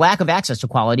deserts or lack of access to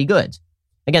quality goods.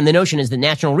 Again, the notion is that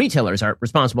national retailers are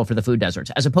responsible for the food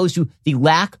deserts, as opposed to the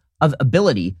lack of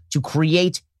ability to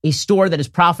create a store that is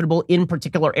profitable in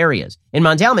particular areas. In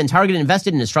Mondawmin, Target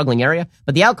invested in a struggling area,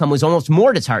 but the outcome was almost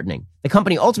more disheartening. The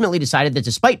company ultimately decided that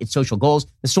despite its social goals,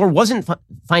 the store wasn't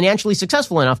financially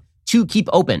successful enough to keep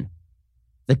open.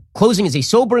 The closing is a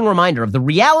sobering reminder of the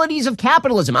realities of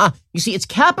capitalism. You see, it's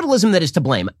capitalism that is to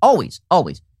blame. Always,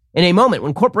 always. In a moment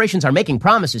when corporations are making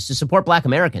promises to support black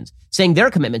Americans, saying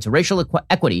their commitment to racial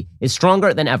equity is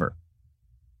stronger than ever.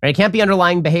 Right? It can't be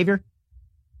underlying behavior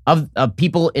of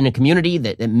people in a community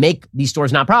that make these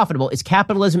stores not profitable. It's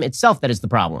capitalism itself that is the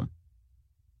problem.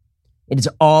 It is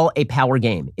all a power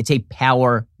game. It's a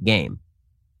power game.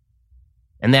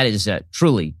 And that is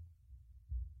truly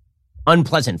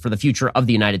unpleasant for the future of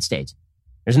the United States.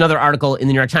 There's another article in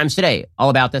the New York Times today all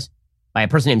about this by a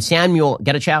person named Samuel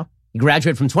Getachew. He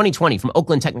graduated from 2020 from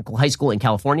Oakland Technical High School in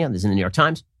California. This is in the New York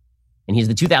Times. And he's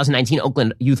the 2019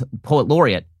 Oakland Youth Poet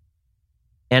Laureate.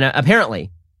 And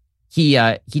apparently, he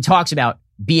talks about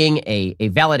being a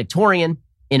valedictorian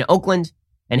in Oakland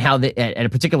and how at a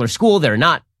particular school, there are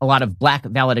not a lot of black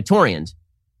valedictorians.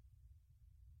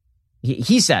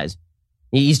 He says,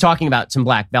 he's talking about some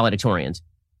black valedictorians.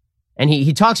 And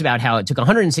he talks about how it took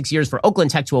 106 years for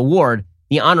Oakland Tech to award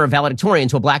the honor of valedictorian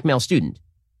to a black male student.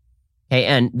 Okay,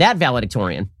 and that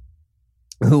valedictorian,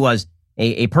 who was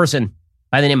a person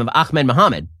by the name of Ahmed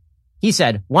Muhammad, he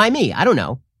said, "Why me? I don't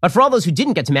know. But for all those who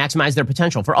didn't get to maximize their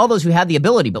potential, for all those who had the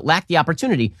ability but lacked the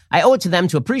opportunity, I owe it to them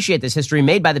to appreciate this history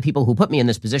made by the people who put me in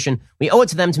this position. We owe it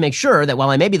to them to make sure that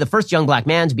while I may be the first young black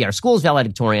man to be our school's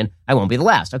valedictorian, I won't be the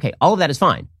last." Okay, all of that is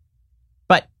fine.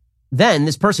 But then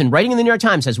this person writing in the New York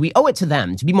Times says, "We owe it to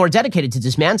them to be more dedicated to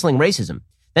dismantling racism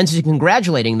than to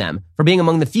congratulating them for being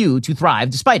among the few to thrive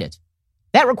despite it.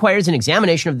 That requires an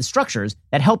examination of the structures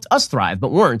that helped us thrive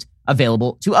but weren't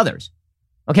available to others."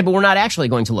 Okay, but we're not actually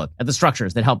going to look at the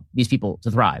structures that help these people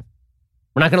to thrive.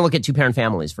 We're not going to look at two-parent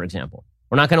families, for example.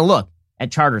 We're not going to look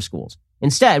at charter schools.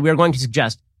 Instead, we are going to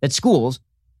suggest that schools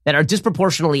that are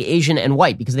disproportionately Asian and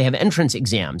white because they have entrance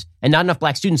exams and not enough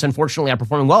black students, unfortunately, are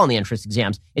performing well in the entrance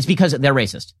exams, it's because they're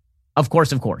racist. Of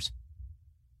course, of course.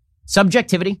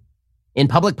 Subjectivity in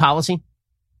public policy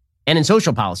and in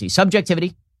social policy,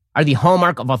 subjectivity are the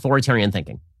hallmark of authoritarian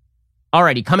thinking.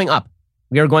 Alrighty, coming up,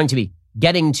 we are going to be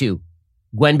getting to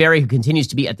Gwen Berry, who continues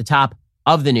to be at the top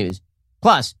of the news.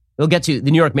 Plus, we'll get to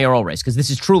the New York mayoral race, because this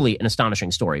is truly an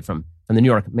astonishing story from the New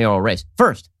York mayoral race.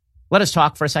 First, let us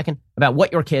talk for a second about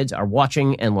what your kids are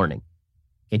watching and learning.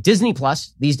 Okay, Disney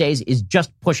Plus these days is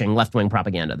just pushing left-wing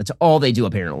propaganda. That's all they do,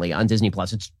 apparently, on Disney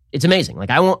Plus. It's amazing. Like,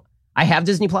 I have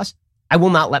Disney Plus. I will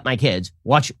not let my kids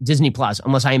watch Disney Plus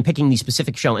unless I am picking the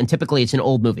specific show, and typically it's an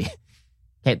old movie.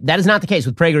 Okay, that is not the case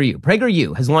with PragerU.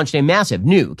 PragerU has launched a massive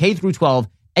new K-12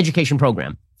 education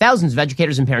program. Thousands of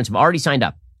educators and parents have already signed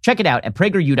up. Check it out at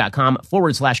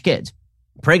prageru.com/kids.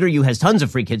 PragerU has tons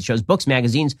of free kids shows, books,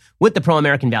 magazines with the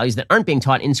pro-American values that aren't being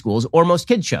taught in schools or most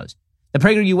kids shows. The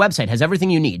PragerU website has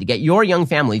everything you need to get your young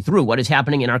family through what is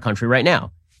happening in our country right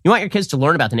now. You want your kids to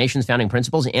learn about the nation's founding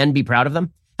principles and be proud of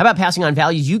them? How about passing on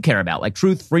values you care about, like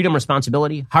truth, freedom,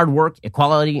 responsibility, hard work,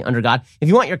 equality under God? If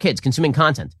you want your kids consuming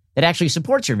content that actually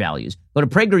supports your values, go to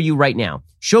PragerU right now.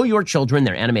 Show your children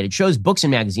their animated shows, books,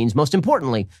 and magazines. Most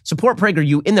importantly, support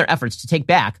PragerU in their efforts to take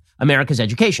back America's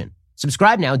education.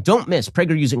 Subscribe now. Don't miss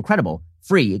PragerU's incredible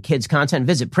free kids content.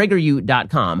 Visit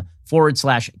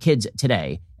prageru.com/kids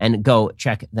today and go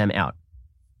check them out.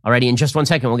 Alrighty, in just 1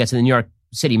 second, we'll get to the New York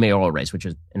City mayoral race, which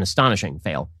is an astonishing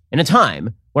fail. In a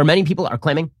time where many people are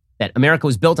claiming that America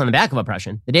was built on the back of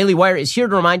oppression, the Daily Wire is here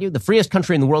to remind you the freest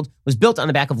country in the world was built on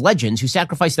the back of legends who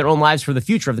sacrificed their own lives for the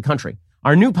future of the country.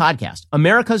 Our new podcast,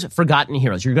 America's Forgotten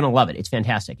Heroes, you're going to love it. It's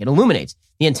fantastic. It illuminates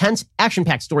the intense,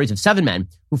 action-packed stories of 7 men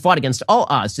who fought against all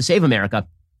odds to save America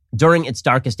during its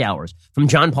darkest hours. From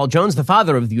John Paul Jones, the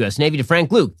father of the U.S. Navy, to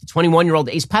Frank Luke, the 21-year-old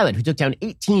ace pilot who took down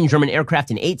 18 German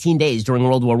aircraft in 18 days during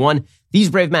World War I. These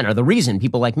brave men are the reason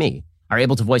people like me are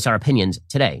able to voice our opinions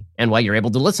today, and why you're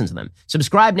able to listen to them.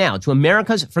 Subscribe now to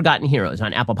America's Forgotten Heroes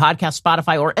on Apple Podcasts,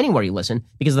 Spotify, or anywhere you listen,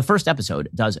 because the first episode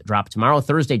does drop tomorrow,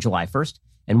 Thursday, July 1st,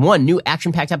 and one new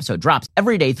action-packed episode drops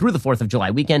every day through the 4th of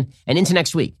July weekend and into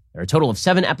next week. There are a total of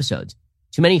 7 episodes.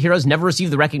 Too many heroes never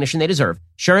receive the recognition they deserve.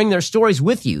 Sharing their stories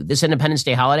with you this Independence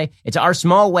Day holiday, it's our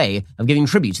small way of giving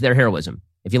tribute to their heroism.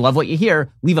 If you love what you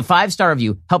hear, leave a 5-star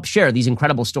review, help share these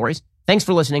incredible stories. Thanks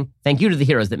for listening. Thank you to the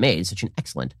heroes that made such an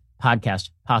excellent podcast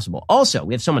possible. Also,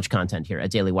 we have so much content here at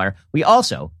Daily Wire. We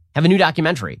also have a new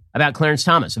documentary about Clarence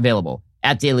Thomas available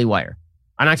at Daily Wire.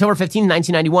 On October 15,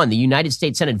 1991, the United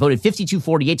States Senate voted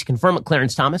 52-48 to confirm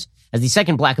Clarence Thomas as the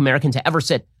second black American to ever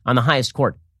sit on the highest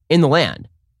court in the land.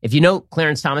 If you know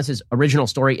Clarence Thomas's original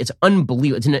story, it's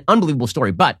unbelievable. It's an unbelievable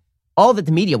story, but all that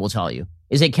the media will tell you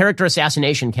is a character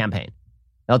assassination campaign.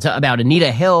 They'll tell about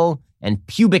Anita Hill and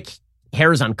pubic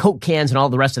hairs on Coke cans and all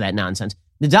the rest of that nonsense.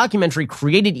 The documentary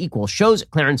Created Equal shows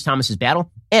Clarence Thomas's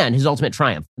battle and his ultimate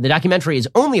triumph. The documentary is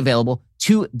only available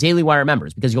to Daily Wire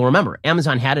members because you'll remember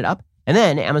Amazon had it up and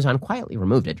then Amazon quietly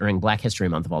removed it during Black History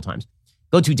Month of all times.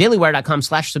 Go to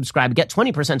dailywire.com/subscribe. Get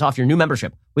 20% off your new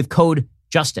membership with code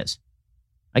JUSTICE.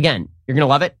 Again, you're going to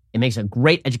love it. It makes a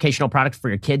great educational product for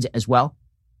your kids as well.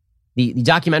 The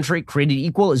documentary, Created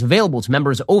Equal, is available to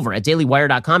members over at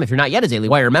dailywire.com. If you're not yet a Daily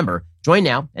Wire member, join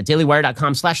now at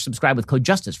dailywire.com/subscribe with code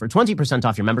JUSTICE for 20%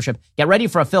 off your membership. Get ready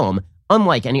for a film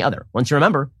unlike any other. Once you're a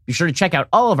member, be sure to check out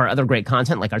all of our other great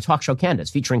content like our talk show Candace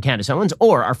featuring Candace Owens,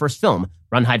 or our first film,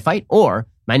 Run, Hide, Fight, or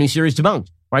my new series Debunked,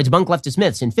 where I debunk leftist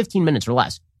myths in 15 minutes or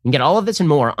less. You can get all of this and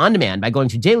more on demand by going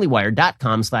to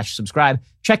dailywire.com/subscribe.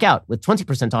 Check out with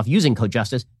 20% off using code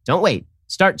JUSTICE. Don't wait.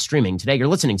 Start streaming today. You're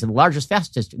listening to the largest,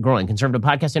 fastest growing conservative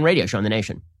podcast and radio show in the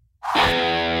nation.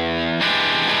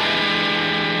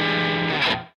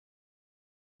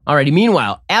 Alrighty,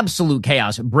 meanwhile, absolute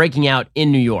chaos breaking out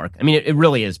in New York. I mean, it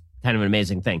really is kind of an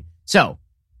amazing thing. So,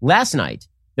 last night,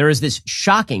 there is this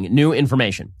shocking new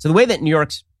information. So the way that New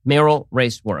York's mayoral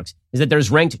race works is that there's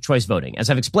ranked choice voting. As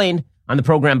I've explained on the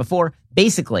program before,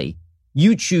 basically,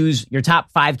 you choose your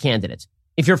top 5 candidates.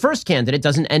 If your first candidate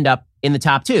doesn't end up in the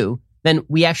top 2, then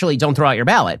we actually don't throw out your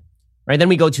ballot, right? Then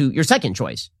we go to your second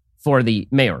choice for the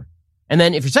mayor. And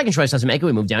then if your second choice doesn't make it,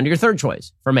 we move down to your third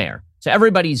choice for mayor. So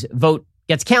everybody's vote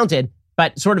gets counted,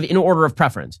 but sort of in order of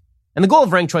preference. And the goal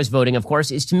of ranked choice voting, of course,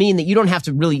 is to mean that you don't have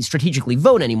to really strategically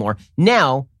vote anymore.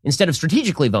 Now, instead of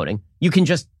strategically voting, you can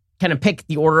just kind of pick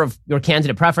the order of your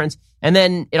candidate preference, and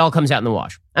then it all comes out in the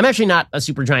wash. I'm actually not a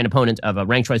super giant opponent of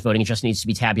ranked choice voting. It just needs to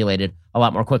be tabulated a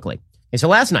lot more quickly. Okay, so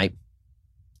last night,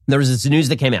 there was this news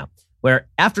that came out where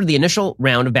after the initial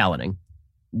round of balloting,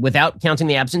 without counting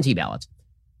the absentee ballots,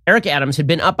 Eric Adams had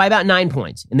been up by about 9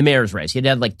 points in the mayor's race. He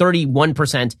had like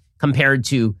 31% compared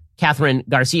to Catherine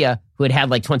Garcia, who had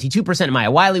like 22%.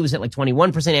 Maya Wiley was at like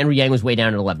 21%. Andrew Yang was way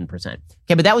down at 11%.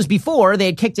 Okay, but that was before they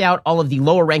had kicked out all of the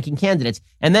lower ranking candidates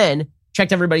and then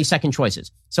checked everybody's second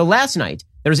choices. So last night,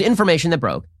 there was information that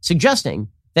broke suggesting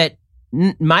that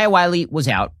Maya Wiley was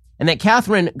out and that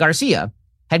Catherine Garcia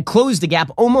had closed the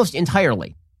gap almost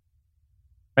entirely.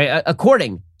 Right?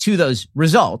 According to those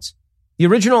results, the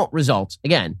original results,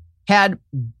 again, had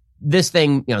this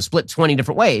thing, split 20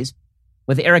 different ways,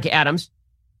 with Eric Adams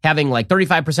having like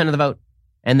 35% of the vote,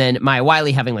 and then Maya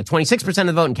Wiley having like 26% of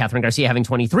the vote, and Catherine Garcia having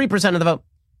 23% of the vote.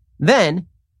 Then,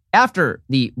 after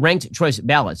the ranked choice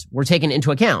ballots were taken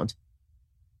into account,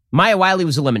 Maya Wiley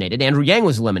was eliminated, Andrew Yang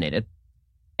was eliminated,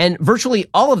 and virtually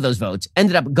all of those votes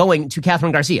ended up going to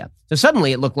Catherine Garcia. So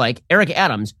suddenly it looked like Eric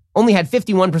Adams only had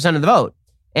 51% of the vote,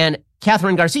 and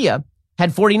Catherine Garcia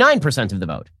had 49% of the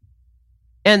vote.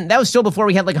 And that was still before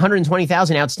we had like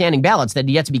 120,000 outstanding ballots that had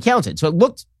yet to be counted. So it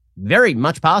looked very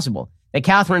much possible that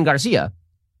Catherine Garcia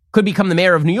could become the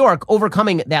mayor of New York,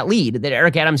 overcoming that lead that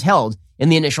Eric Adams held in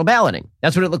the initial balloting.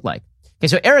 That's what it looked like. Okay,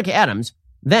 so Eric Adams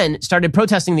then started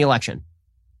protesting the election.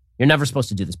 You're never supposed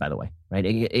to do this, by the way,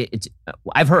 right?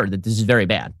 I've heard that this is very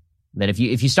bad. That if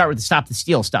you start with the stop the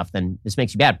steal stuff, then this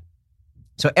makes you bad.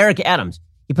 So Eric Adams,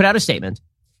 he put out a statement.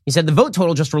 He said the vote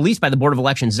total just released by the Board of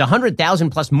Elections is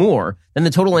 100,000 plus more than the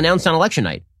total announced on election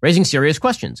night, raising serious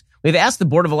questions. We've asked the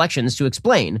Board of Elections to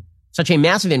explain such a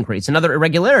massive increase and other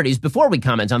irregularities before we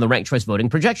comment on the ranked choice voting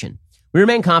projection. We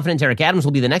remain confident Eric Adams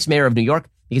will be the next mayor of New York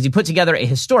because he put together a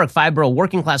historic 5-borough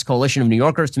working-class coalition of New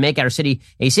Yorkers to make our city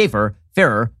a safer,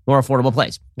 fairer, more affordable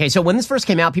place. Okay, so when this first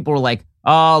came out, people were like,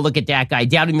 oh, look at that guy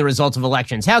doubting the results of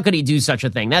elections. How could he do such a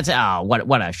thing? What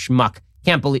a schmuck.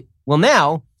 Can't believe. Well,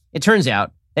 now it turns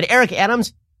out that Eric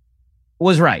Adams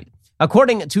was right.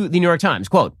 According to the New York Times,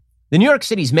 quote, the New York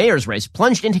City's mayor's race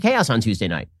plunged into chaos on Tuesday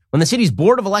night when the city's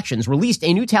Board of Elections released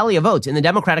a new tally of votes in the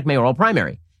Democratic mayoral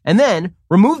primary and then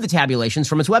removed the tabulations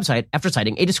from its website after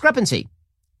citing a discrepancy.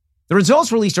 The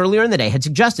results released earlier in the day had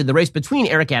suggested the race between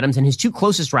Eric Adams and his 2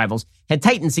 closest rivals had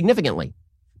tightened significantly.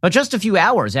 But just a few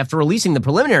hours after releasing the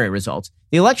preliminary results,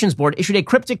 the Elections Board issued a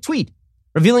cryptic tweet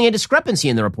revealing a discrepancy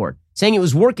in the report, saying it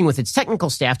was working with its technical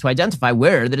staff to identify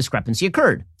where the discrepancy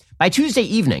occurred. By Tuesday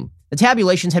evening, the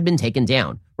tabulations had been taken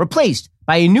down, replaced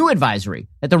by a new advisory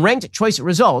that the ranked choice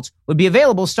results would be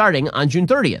available starting on June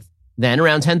 30th. Then,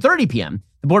 around 10:30 p.m.,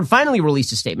 the board finally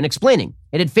released a statement explaining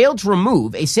it had failed to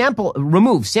remove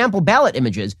sample ballot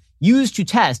images used to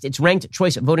test its ranked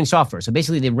choice voting software. So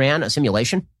basically, they ran a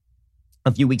simulation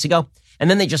a few weeks ago, and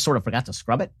then they just sort of forgot to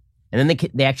scrub it, and then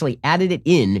they actually added it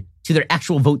in to their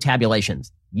actual vote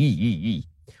tabulations.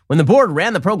 When the board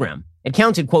ran the program, it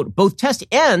counted, quote, both test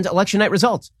and election night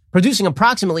results, producing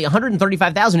approximately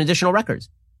 135,000 additional records.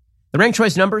 The ranked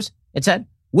choice numbers, it said,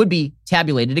 would be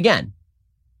tabulated again.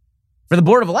 For the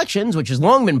Board of Elections, which has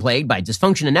long been plagued by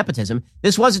dysfunction and nepotism,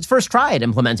 this was its first try at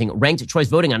implementing ranked choice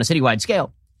voting on a citywide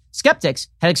scale. Skeptics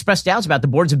had expressed doubts about the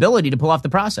board's ability to pull off the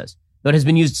process, though it has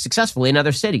been used successfully in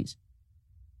other cities.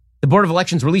 The Board of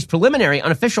Elections released preliminary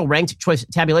unofficial ranked choice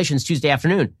tabulations Tuesday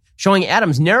afternoon, showing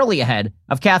Adams narrowly ahead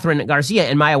of Catherine Garcia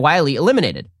and Maya Wiley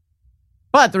eliminated.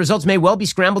 But the results may well be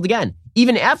scrambled again.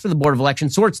 Even after the Board of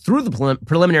Elections sorts through the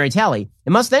preliminary tally,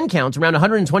 it must then count around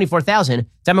 124,000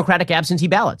 Democratic absentee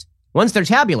ballots. Once they're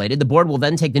tabulated, the board will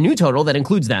then take the new total that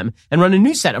includes them and run a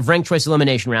new set of ranked choice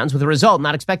elimination rounds with a result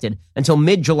not expected until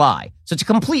mid-July. So it's a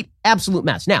complete, absolute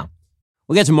mess. Now,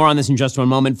 we'll get to more on this in just one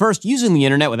moment. First, using the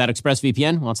internet without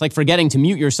ExpressVPN, well, it's like forgetting to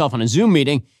mute yourself on a Zoom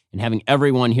meeting and having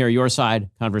everyone hear your side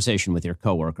conversation with your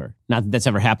coworker. Not that that's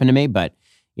ever happened to me, but,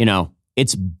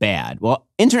 it's bad. Well,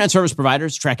 internet service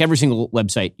providers track every single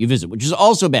website you visit, which is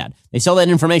also bad. They sell that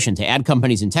information to ad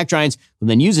companies and tech giants who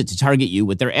then use it to target you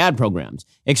with their ad programs.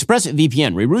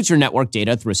 ExpressVPN reroutes your network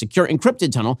data through a secure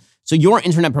encrypted tunnel so your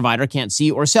internet provider can't see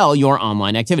or sell your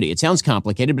online activity. It sounds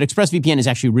complicated, but ExpressVPN is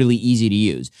actually really easy to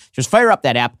use. Just fire up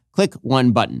that app, click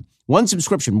one button. One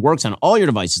subscription works on all your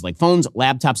devices like phones,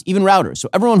 laptops, even routers, so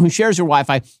everyone who shares your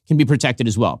Wi-Fi can be protected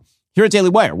as well. Here at Daily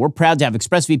Wire, we're proud to have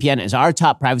ExpressVPN as our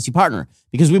top privacy partner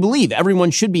because we believe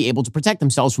everyone should be able to protect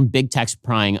themselves from big tech's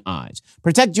prying eyes.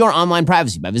 Protect your online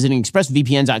privacy by visiting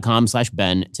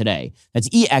expressvpn.com/Ben today. That's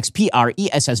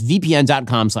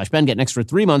expressvpn.com/Ben. Get an extra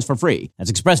 3 months for free. That's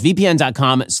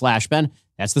expressvpn.com/Ben.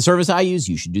 That's the service I use.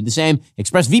 You should do the same.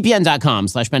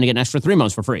 expressvpn.com/Ben to get an extra 3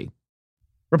 months for free.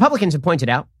 Republicans have pointed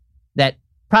out that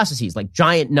processes like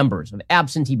giant numbers of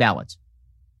absentee ballots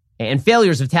and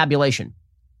failures of tabulation,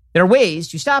 there are ways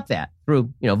to stop that through,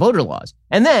 voter laws.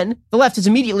 And then the left has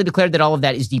immediately declared that all of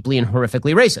that is deeply and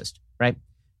horrifically racist, right?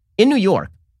 In New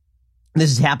York,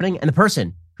 this is happening, and the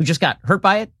person who just got hurt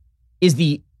by it is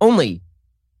the only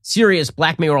serious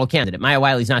black mayoral candidate. Maya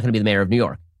Wiley's not going to be the mayor of New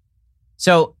York.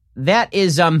 So that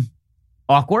is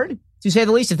awkward, to say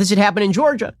the least. If this had happened in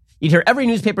Georgia, you'd hear every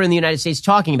newspaper in the United States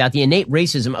talking about the innate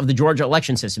racism of the Georgia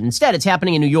election system. Instead, it's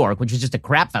happening in New York, which is just a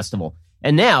crap festival.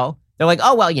 And now they're like,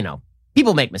 oh, well,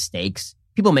 people make mistakes.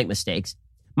 People make mistakes.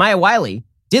 Maya Wiley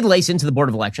did lace into the Board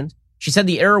of Elections. She said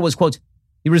the error was, quote,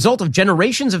 the result of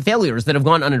generations of failures that have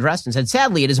gone unaddressed, and said,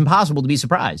 sadly, it is impossible to be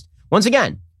surprised. Once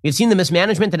again, we've seen the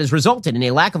mismanagement that has resulted in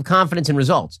a lack of confidence in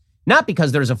results, not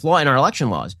because there is a flaw in our election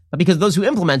laws, but because those who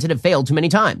implement it have failed too many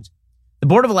times. The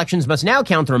Board of Elections must now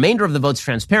count the remainder of the votes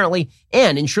transparently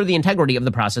and ensure the integrity of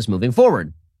the process moving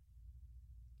forward.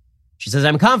 She says,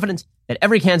 I'm confident that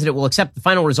every candidate will accept the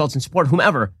final results and support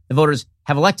whomever the voters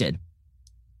have elected.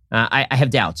 I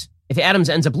have doubts. If Adams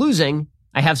ends up losing,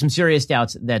 I have some serious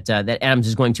doubts that Adams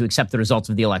is going to accept the results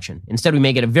of the election. Instead, we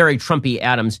may get a very Trumpy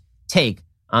Adams take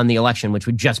on the election, which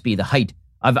would just be the height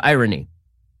of irony.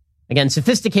 Again,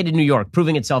 sophisticated New York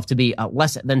proving itself to be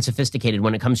less than sophisticated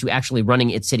when it comes to actually running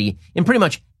its city in pretty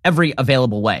much every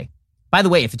available way. By the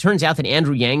way, if it turns out that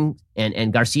Andrew Yang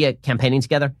and Garcia campaigning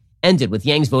together ended with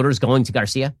Yang's voters going to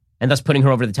Garcia and thus putting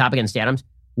her over the top against Adams,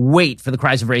 wait for the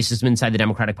cries of racism inside the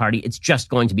Democratic Party. It's just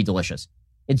going to be delicious.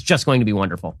 It's just going to be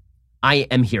wonderful. I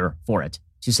am here for it,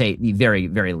 to say the very,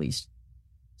 very least.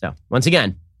 So, once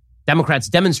again, Democrats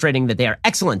demonstrating that they are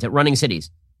excellent at running cities.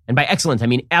 And by excellent, I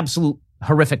mean absolute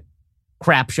horrific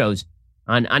crap shows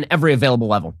on every available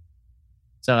level.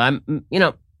 So,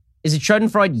 is it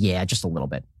Schadenfreude? Yeah, just a little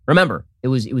bit. Remember, it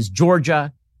was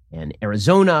Georgia and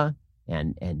Arizona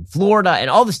and Florida and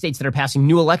all the states that are passing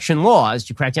new election laws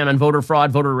to crack down on voter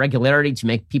fraud, voter irregularity, to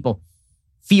make people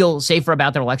feel safer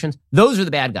about their elections. Those are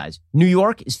the bad guys. New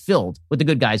York is filled with the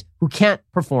good guys who can't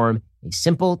perform a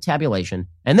simple tabulation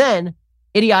and then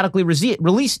idiotically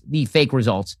release the fake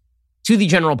results to the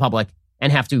general public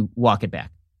and have to walk it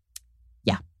back.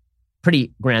 Yeah,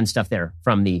 pretty grand stuff there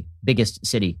from the biggest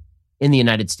city in the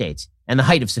United States and the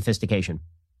height of sophistication.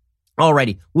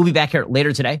 Alrighty, we'll be back here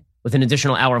later today with an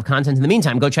additional hour of content. In the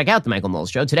meantime, go check out The Michael Knowles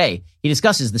Show. Today, he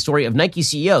discusses the story of Nike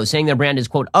CEO saying their brand is,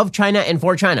 quote, of China and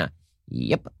for China.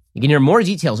 Yep. You can hear more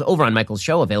details over on Michael's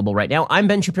show, available right now. I'm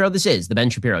Ben Shapiro. This is The Ben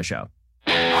Shapiro Show.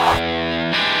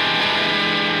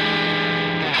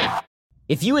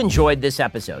 If you enjoyed this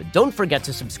episode, don't forget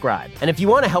to subscribe. And if you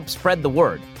want to help spread the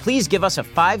word, please give us a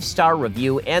 5-star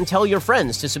review and tell your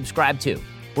friends to subscribe too.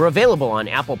 We're available on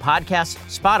Apple Podcasts,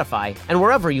 Spotify, and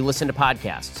wherever you listen to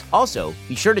podcasts. Also,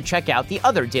 be sure to check out the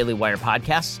other Daily Wire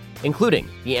podcasts, including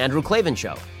The Andrew Klavan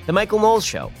Show, The Michael Knowles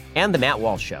Show, and The Matt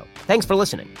Walsh Show. Thanks for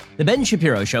listening. The Ben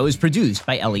Shapiro Show is produced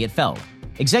by Elliot Feld.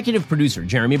 Executive producer,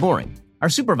 Jeremy Boring. Our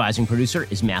supervising producer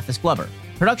is Mathis Glover.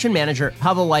 Production manager,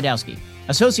 Pavel Wydowski.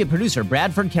 Associate producer,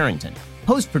 Bradford Carrington.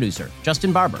 Post-producer,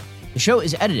 Justin Barber. The show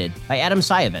is edited by Adam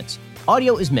Sayevitz.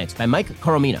 Audio is mixed by Mike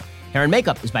Coromina. Hair and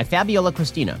makeup is by Fabiola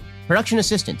Cristina. Production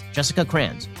assistant, Jessica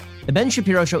Kranz. The Ben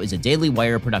Shapiro Show is a Daily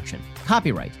Wire production.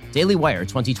 Copyright, Daily Wire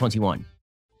 2021.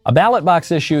 A ballot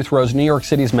box issue throws New York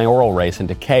City's mayoral race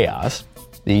into chaos.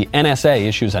 The NSA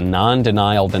issues a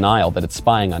non-denial denial that it's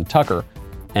spying on Tucker.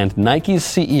 And Nike's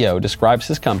CEO describes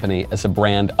his company as a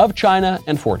brand of China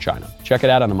and for China. Check it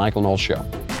out on The Michael Knowles Show.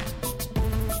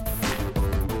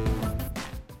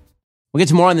 We'll get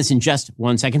to more on this in just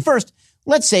 1 second. First,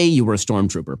 let's say you were a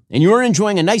stormtrooper and you were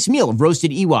enjoying a nice meal of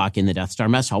roasted Ewok in the Death Star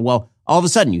mess hall. Well, all of a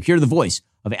sudden you hear the voice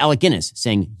of Alec Guinness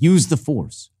saying, "Use the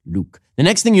Force, Luke." The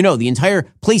next thing you know, the entire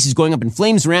place is going up in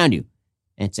flames around you.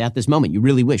 And it's at this moment you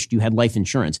really wished you had life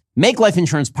insurance. Make life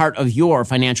insurance part of your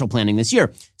financial planning this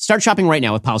year. Start shopping right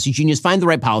now with Policy Genius. Find the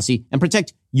right policy and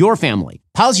protect your family.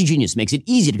 Policy Genius makes it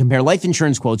easy to compare life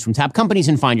insurance quotes from top companies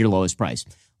and find your lowest price.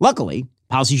 Luckily,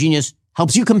 Policy Genius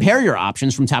helps you compare your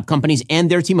options from top companies, and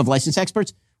their team of licensed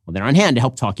experts, well, they're on hand to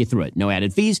help talk you through it. No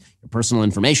added fees. Your personal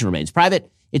information remains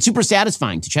private. It's super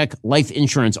satisfying to check life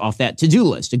insurance off that to-do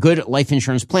list. A good life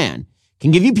insurance plan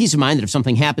can give you peace of mind that if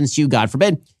something happens to you, God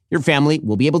forbid, your family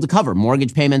will be able to cover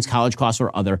mortgage payments, college costs,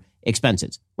 or other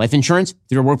expenses. Life insurance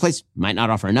through your workplace might not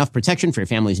offer enough protection for your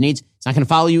family's needs. It's not going to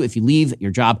follow you if you leave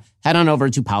your job. Head on over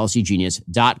to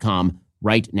PolicyGenius.com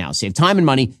right now. Save time and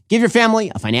money. Give your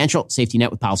family a financial safety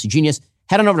net with Policy Genius.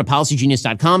 Head on over to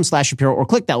PolicyGenius.com/Shapiro or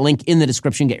click that link in the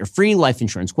description. Get your free life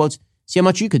insurance quotes. See how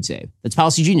much you could save. That's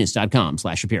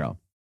PolicyGenius.com/Shapiro.